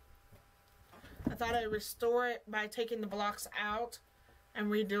into it. I thought I'd restore it by taking the blocks out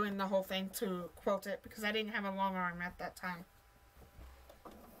and redoing the whole thing to quilt it, because I didn't have a long arm at that time.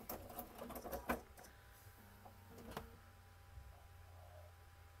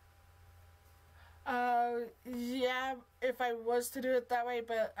 Yeah, if I was to do it that way,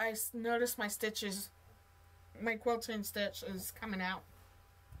 but I noticed my stitches, my quilting stitch is coming out.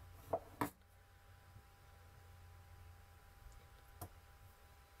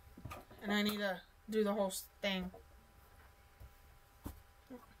 And I need to do the whole thing.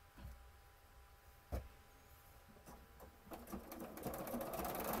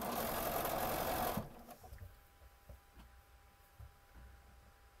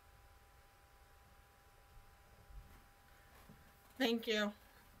 Thank you.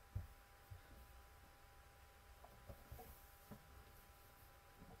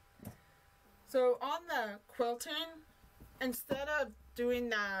 So on the quilting, instead of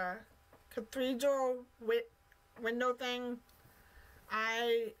doing the cathedral window thing,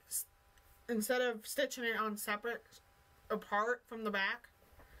 instead of stitching it on separate apart from the back,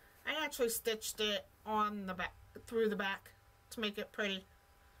 I actually stitched it on the back, through the back, to make it pretty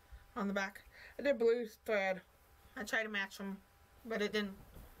on the back. I did blue thread. I tried to match them, but it didn't.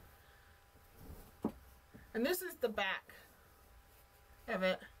 And this is the back of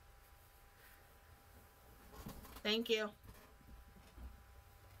it. Thank you.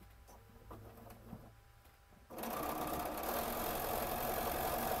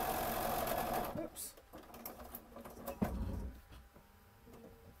 Oops.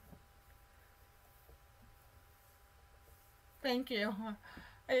 Thank you.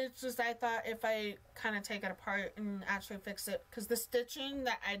 It's just I thought if I kind of take it apart and actually fix it, because the stitching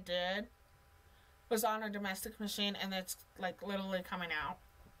that I did was on a domestic machine and it's like literally coming out.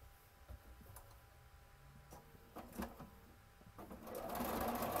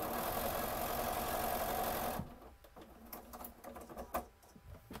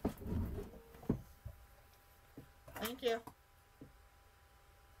 Thank you.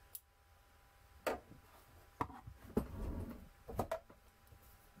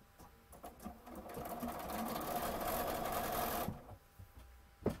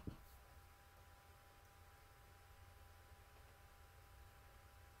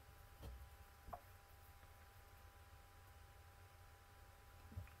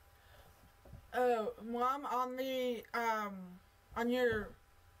 Oh, Mom, on your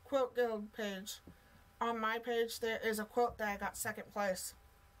Quilt Guild page, on my page, there is a quilt that I got second place.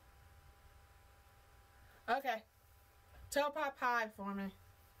 Okay. Tell Pop hi for me.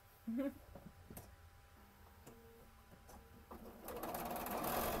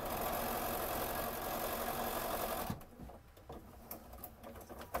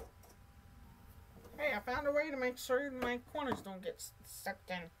 Hey, I found a way to make sure my corners don't get sucked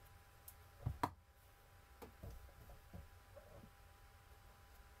in.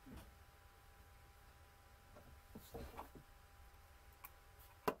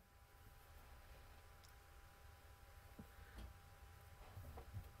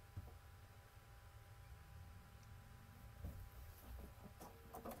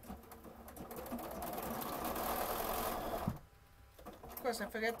 Of course, I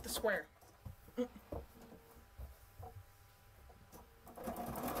forget the square.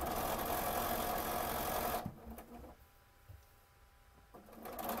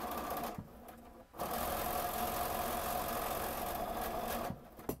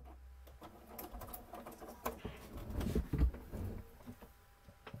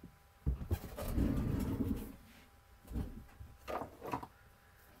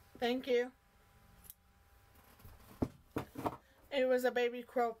 Thank you. It was a baby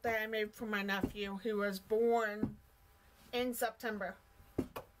quilt that I made for my nephew who was born in September.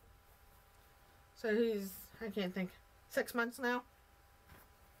 So he's, I can't think, 6 months now?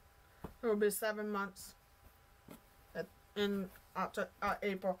 It will be 7 months in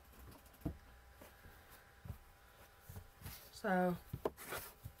April. So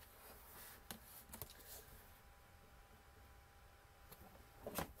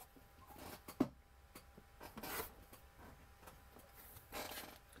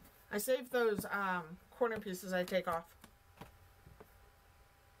I saved those corner pieces I take off.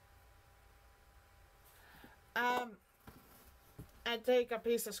 I take a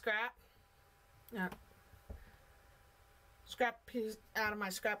piece of scrap. Yeah. Scrap piece out of my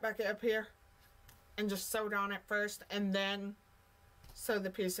scrap bucket up here. And just sewed on it first. And then sew the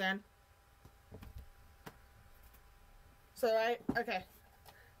piece in. So okay.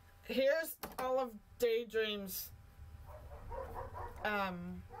 Here's all of Daydream's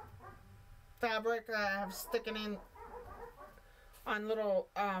fabric that I have sticking in on little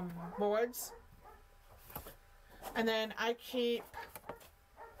boards. And then I keep,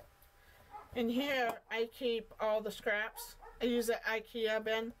 in here, I keep all the scraps. I use an IKEA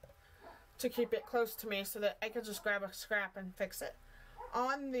bin to keep it close to me so that I can just grab a scrap and fix it.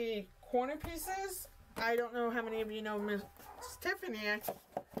 On the corner pieces, I don't know how many of you know Miss Tiffany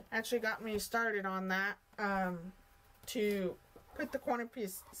actually got me started on that, to put the corner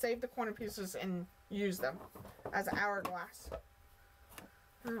piece, save the corner pieces and use them as an hourglass.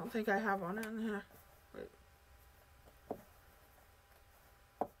 I don't think I have one in here. Wait.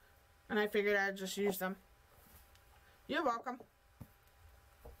 And I figured I'd just use them. You're welcome.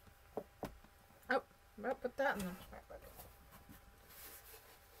 Oh, I'll put that in the scrap bucket.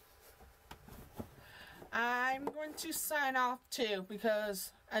 I'm going to sign off too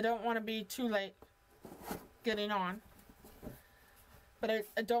because I don't want to be too late getting on. But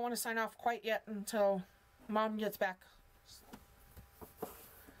I don't want to sign off quite yet until Mom gets back.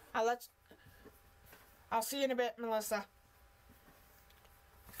 I'll see you in a bit, Melissa.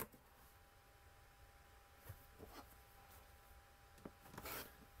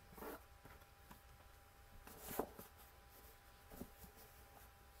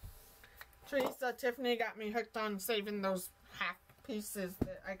 Teresa, Tiffany got me hooked on saving those half pieces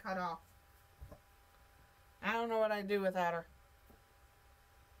that I cut off. I don't know what I'd do without her.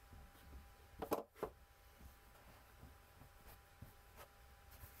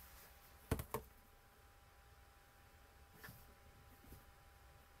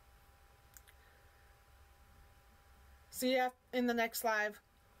 See ya in the next live.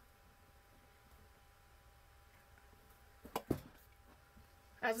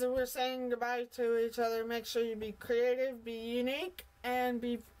 As we're saying goodbye to each other, make sure you be creative, be unique, and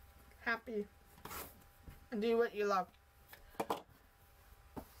be happy. And do what you love.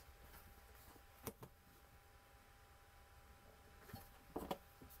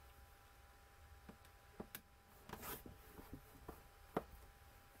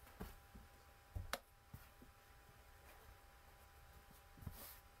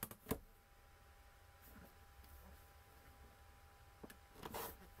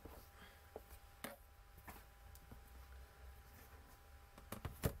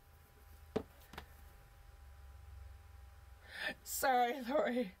 Sorry,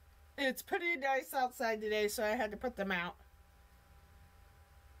 Lori. It's pretty nice outside today, so I had to put them out.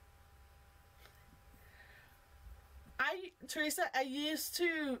 Teresa, I used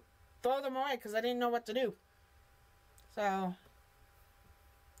to throw them away because I didn't know what to do. So,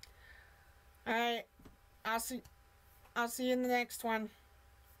 alright. I'll see you in the next one.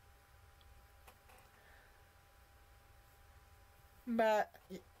 But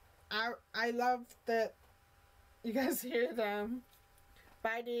I love that you guys hear them.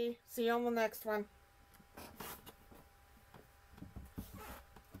 Bye, Dee. See you on the next one.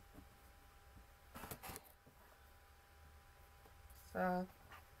 So.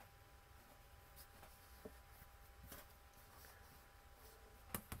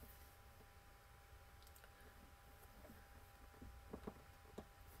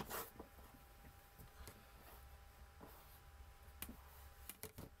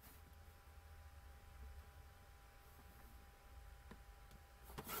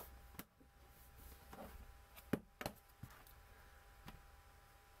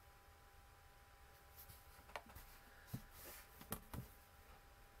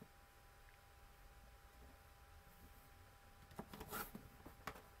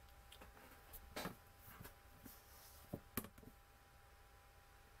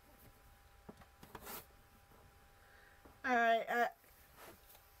 Alright,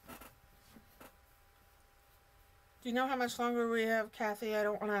 do you know how much longer we have, Kathy? I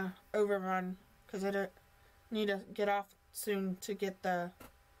don't want to overrun, because I need to get off soon to get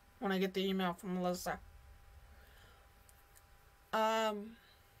when I get the email from Melissa.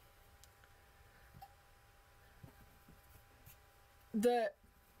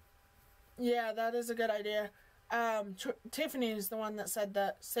 Yeah, that is a good idea. Tiffany is the one that said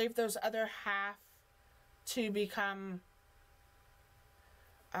that save those other half to become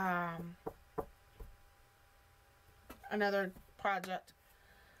another project.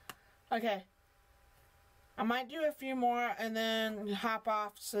 Okay. I might do a few more and then hop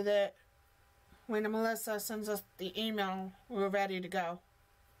off so that when Melissa sends us the email, we're ready to go.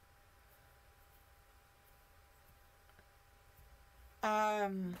 I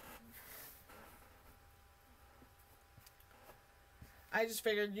just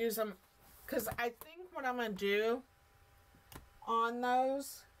figured use them because I think what I'm going to do on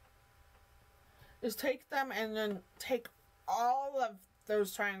those is take them and then take all of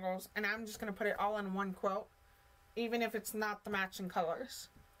those triangles and I'm just going to put it all in one quilt, even if it's not the matching colors.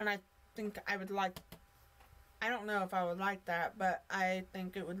 And I think I would like, I don't know if I would like that, but I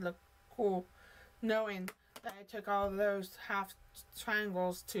think it would look cool knowing that I took all of those half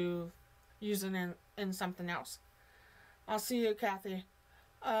triangles to use it in something else. I'll see you, Kathy.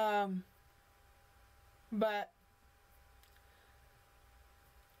 But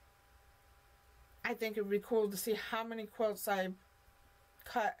I think it would be cool to see how many quilts I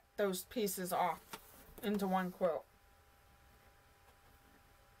cut those pieces off into one quilt.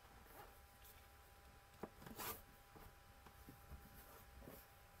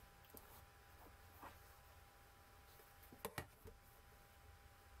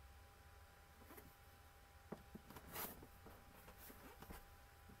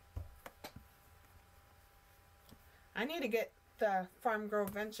 I need to get the Farm Girl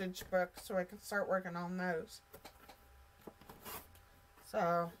Vintage book so I can start working on those.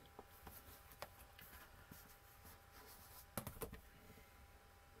 So,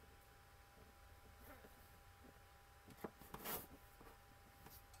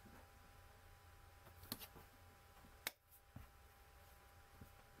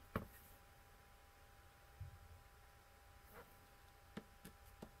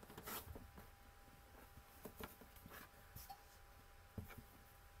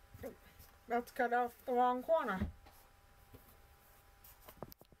 That's cut off the wrong corner.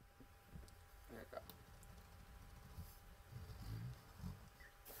 There you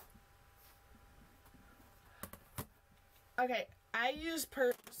go. Okay, I use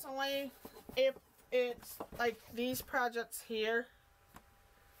personally, if it's like these projects here,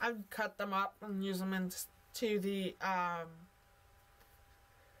 I would cut them up and use them into the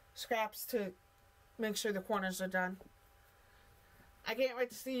scraps to make sure the corners are done. I can't wait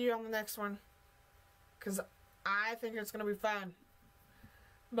to see you on the next one, because I think it's going to be fun.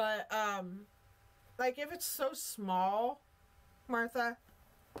 But, like, if it's so small, Martha,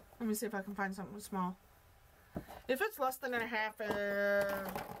 let me see if I can find something small. If it's less than a half,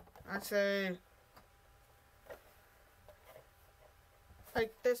 I'd say,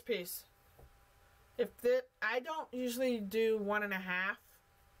 like this piece. I don't usually do 1.5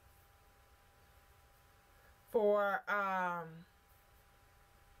 for,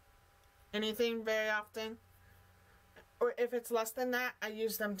 anything very often. Or if it's less than that, I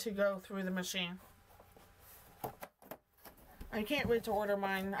use them to go through the machine. I can't wait to order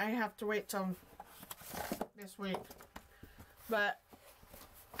mine. I have to wait till this week. But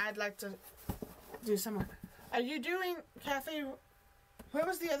I'd like to do some more. Are you doing, Kathy, what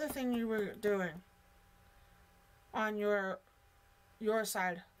was the other thing you were doing on your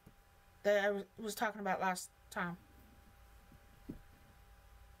side that I was talking about last time?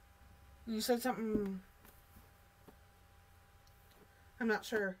 You said something, I'm not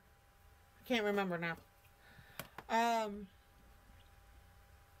sure. I can't remember now. I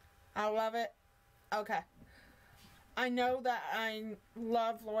love it. Okay. I know that I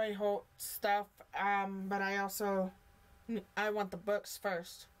love Lori Holt stuff, but I want the books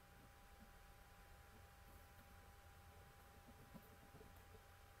first.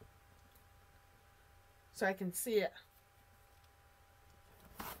 So I can see it.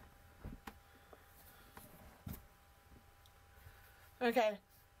 Okay,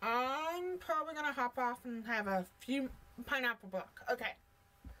 I'm probably gonna hop off and have a few pineapple block. Okay.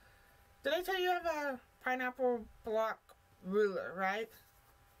 Did I tell you I have a pineapple block ruler, right?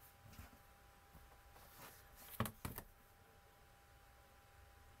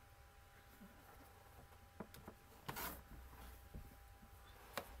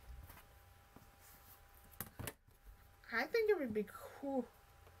 I think it would be cool.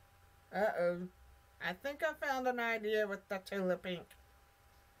 Uh-oh. I think I found an idea with the tulip ink.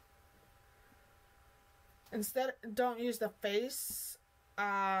 Instead, don't use the face.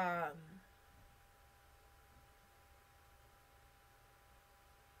 Are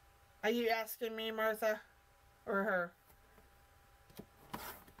you asking me, Martha? Or her?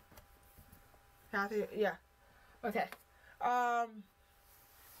 Kathy? Yeah. Okay. I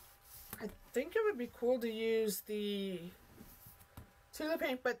think it would be cool to use the tulip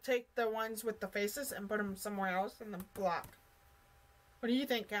ink, but take the ones with the faces and put them somewhere else in the block. What do you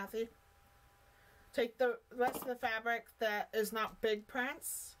think, Kathy? Take the rest of the fabric that is not big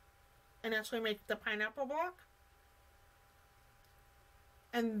prints and actually make the pineapple block.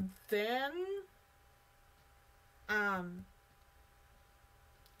 And then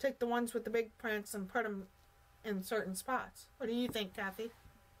take the ones with the big prints and put them in certain spots. What do you think, Kathy?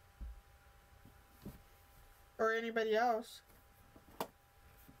 Or anybody else?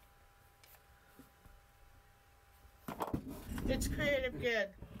 It's Creative Good.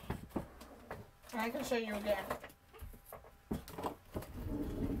 I can show you again.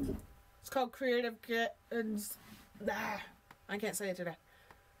 It's called Creative Goods. I can't say it today.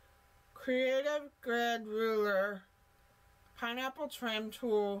 Creative Grid Ruler Pineapple Trim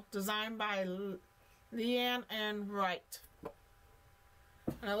Tool, designed by Leanne and Wright.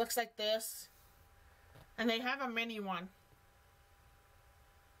 And it looks like this. And they have a mini one.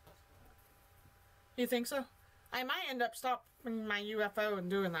 You think so? I might end up stopping my UFO and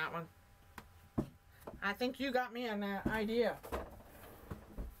doing that one. I think you got me an idea.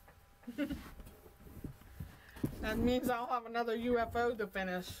 That means I'll have another UFO to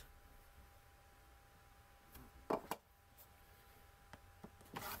finish.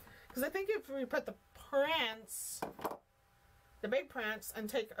 Because I think if we put the prints, the big prints, and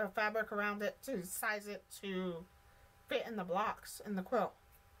take a fabric around it to size it to fit in the blocks in the quilt.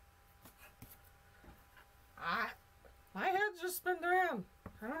 My head just spun around.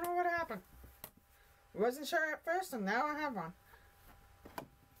 I don't know what happened. Wasn't sure at first, and now I have one.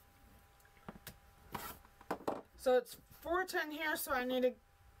 So it's 4:10 here, so I need to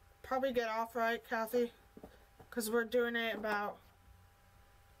probably get off, right, Kathy? Because we're doing it about,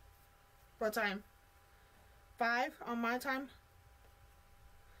 what time? 5 on my time?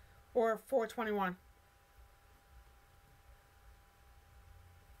 Or 4:21?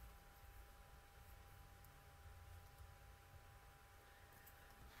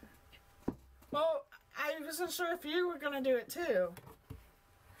 wasn't sure if you were going to do it too.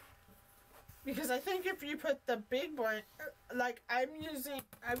 Because I think if you put the big one, like I would use,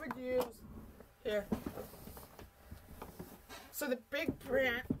 here. So the big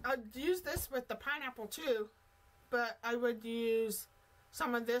brand, I'd use this with the pineapple too, but I would use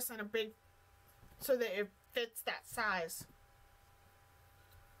some of this in a big, so that it fits that size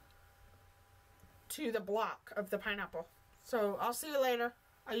to the block of the pineapple. So I'll see you later.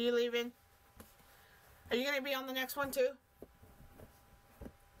 Are you leaving? Are you going to be on the next one too?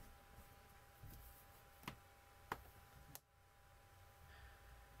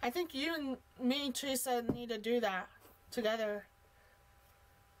 I think you and me, Teresa, need to do that together.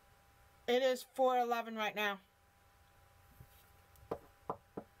 It is 4:11 right now.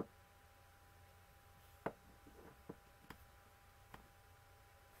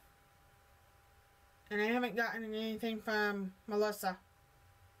 And I haven't gotten anything from Melissa.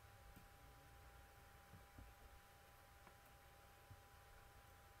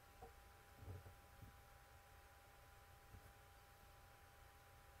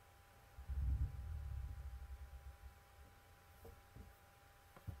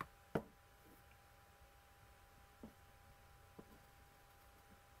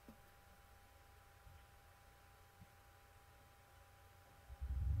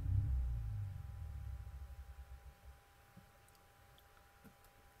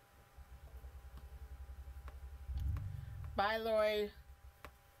 Bye, Lori.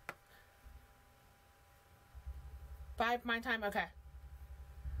 5 my time? Okay.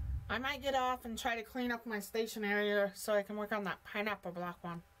 I might get off and try to clean up my station area so I can work on that pineapple block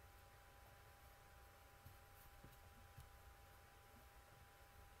one.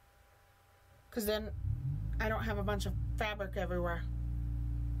 Because then I don't have a bunch of fabric everywhere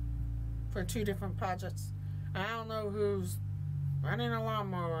for 2 different projects. I don't know who's running a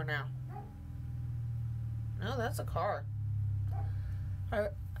lawnmower now. No, that's a car.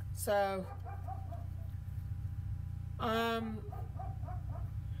 So,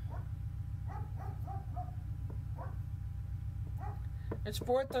 it's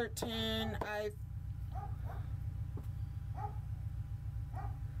 4:13.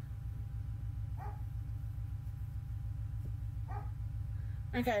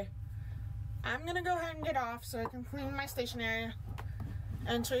 Okay. I'm gonna go ahead and get off so I can clean my station area.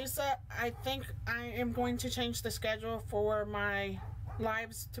 And Teresa, I think I am going to change the schedule for my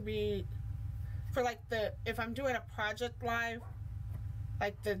lives to be, for like if I'm doing a project live,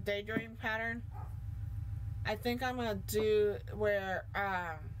 like the daydream pattern, I think I'm gonna do where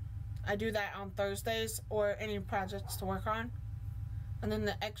I do that on Thursdays or any projects to work on, and then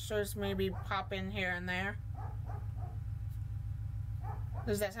the extras maybe pop in here and there.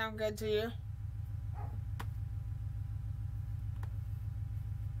 Does that sound good to you?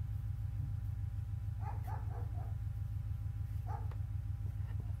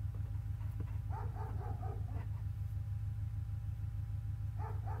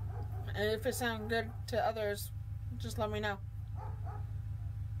 And if it sounds good to others, just let me know.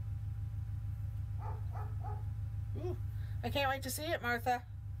 Ooh, I can't wait to see it, Martha.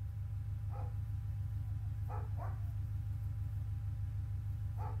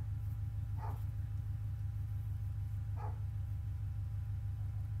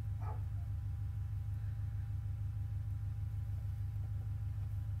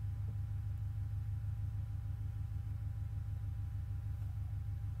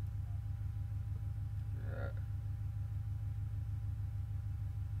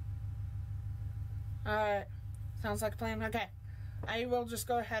 Alright, sounds like a plan. Okay, I will just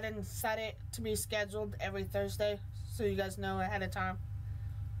go ahead and set it to be scheduled every Thursday so you guys know ahead of time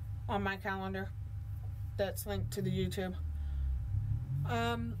on my calendar that's linked to the YouTube.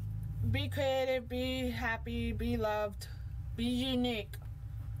 Be creative, be happy, be loved, be unique,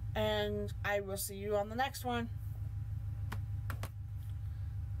 and I will see you on the next one.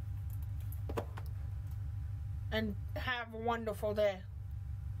 And have a wonderful day.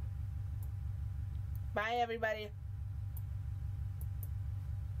 Bye, everybody.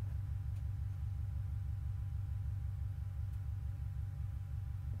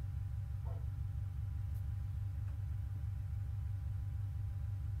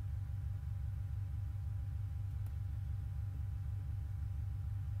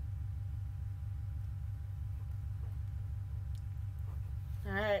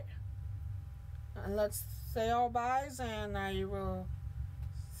 All right. Let's say all byes, and I will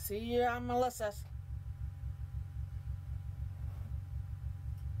see you on Melissa's.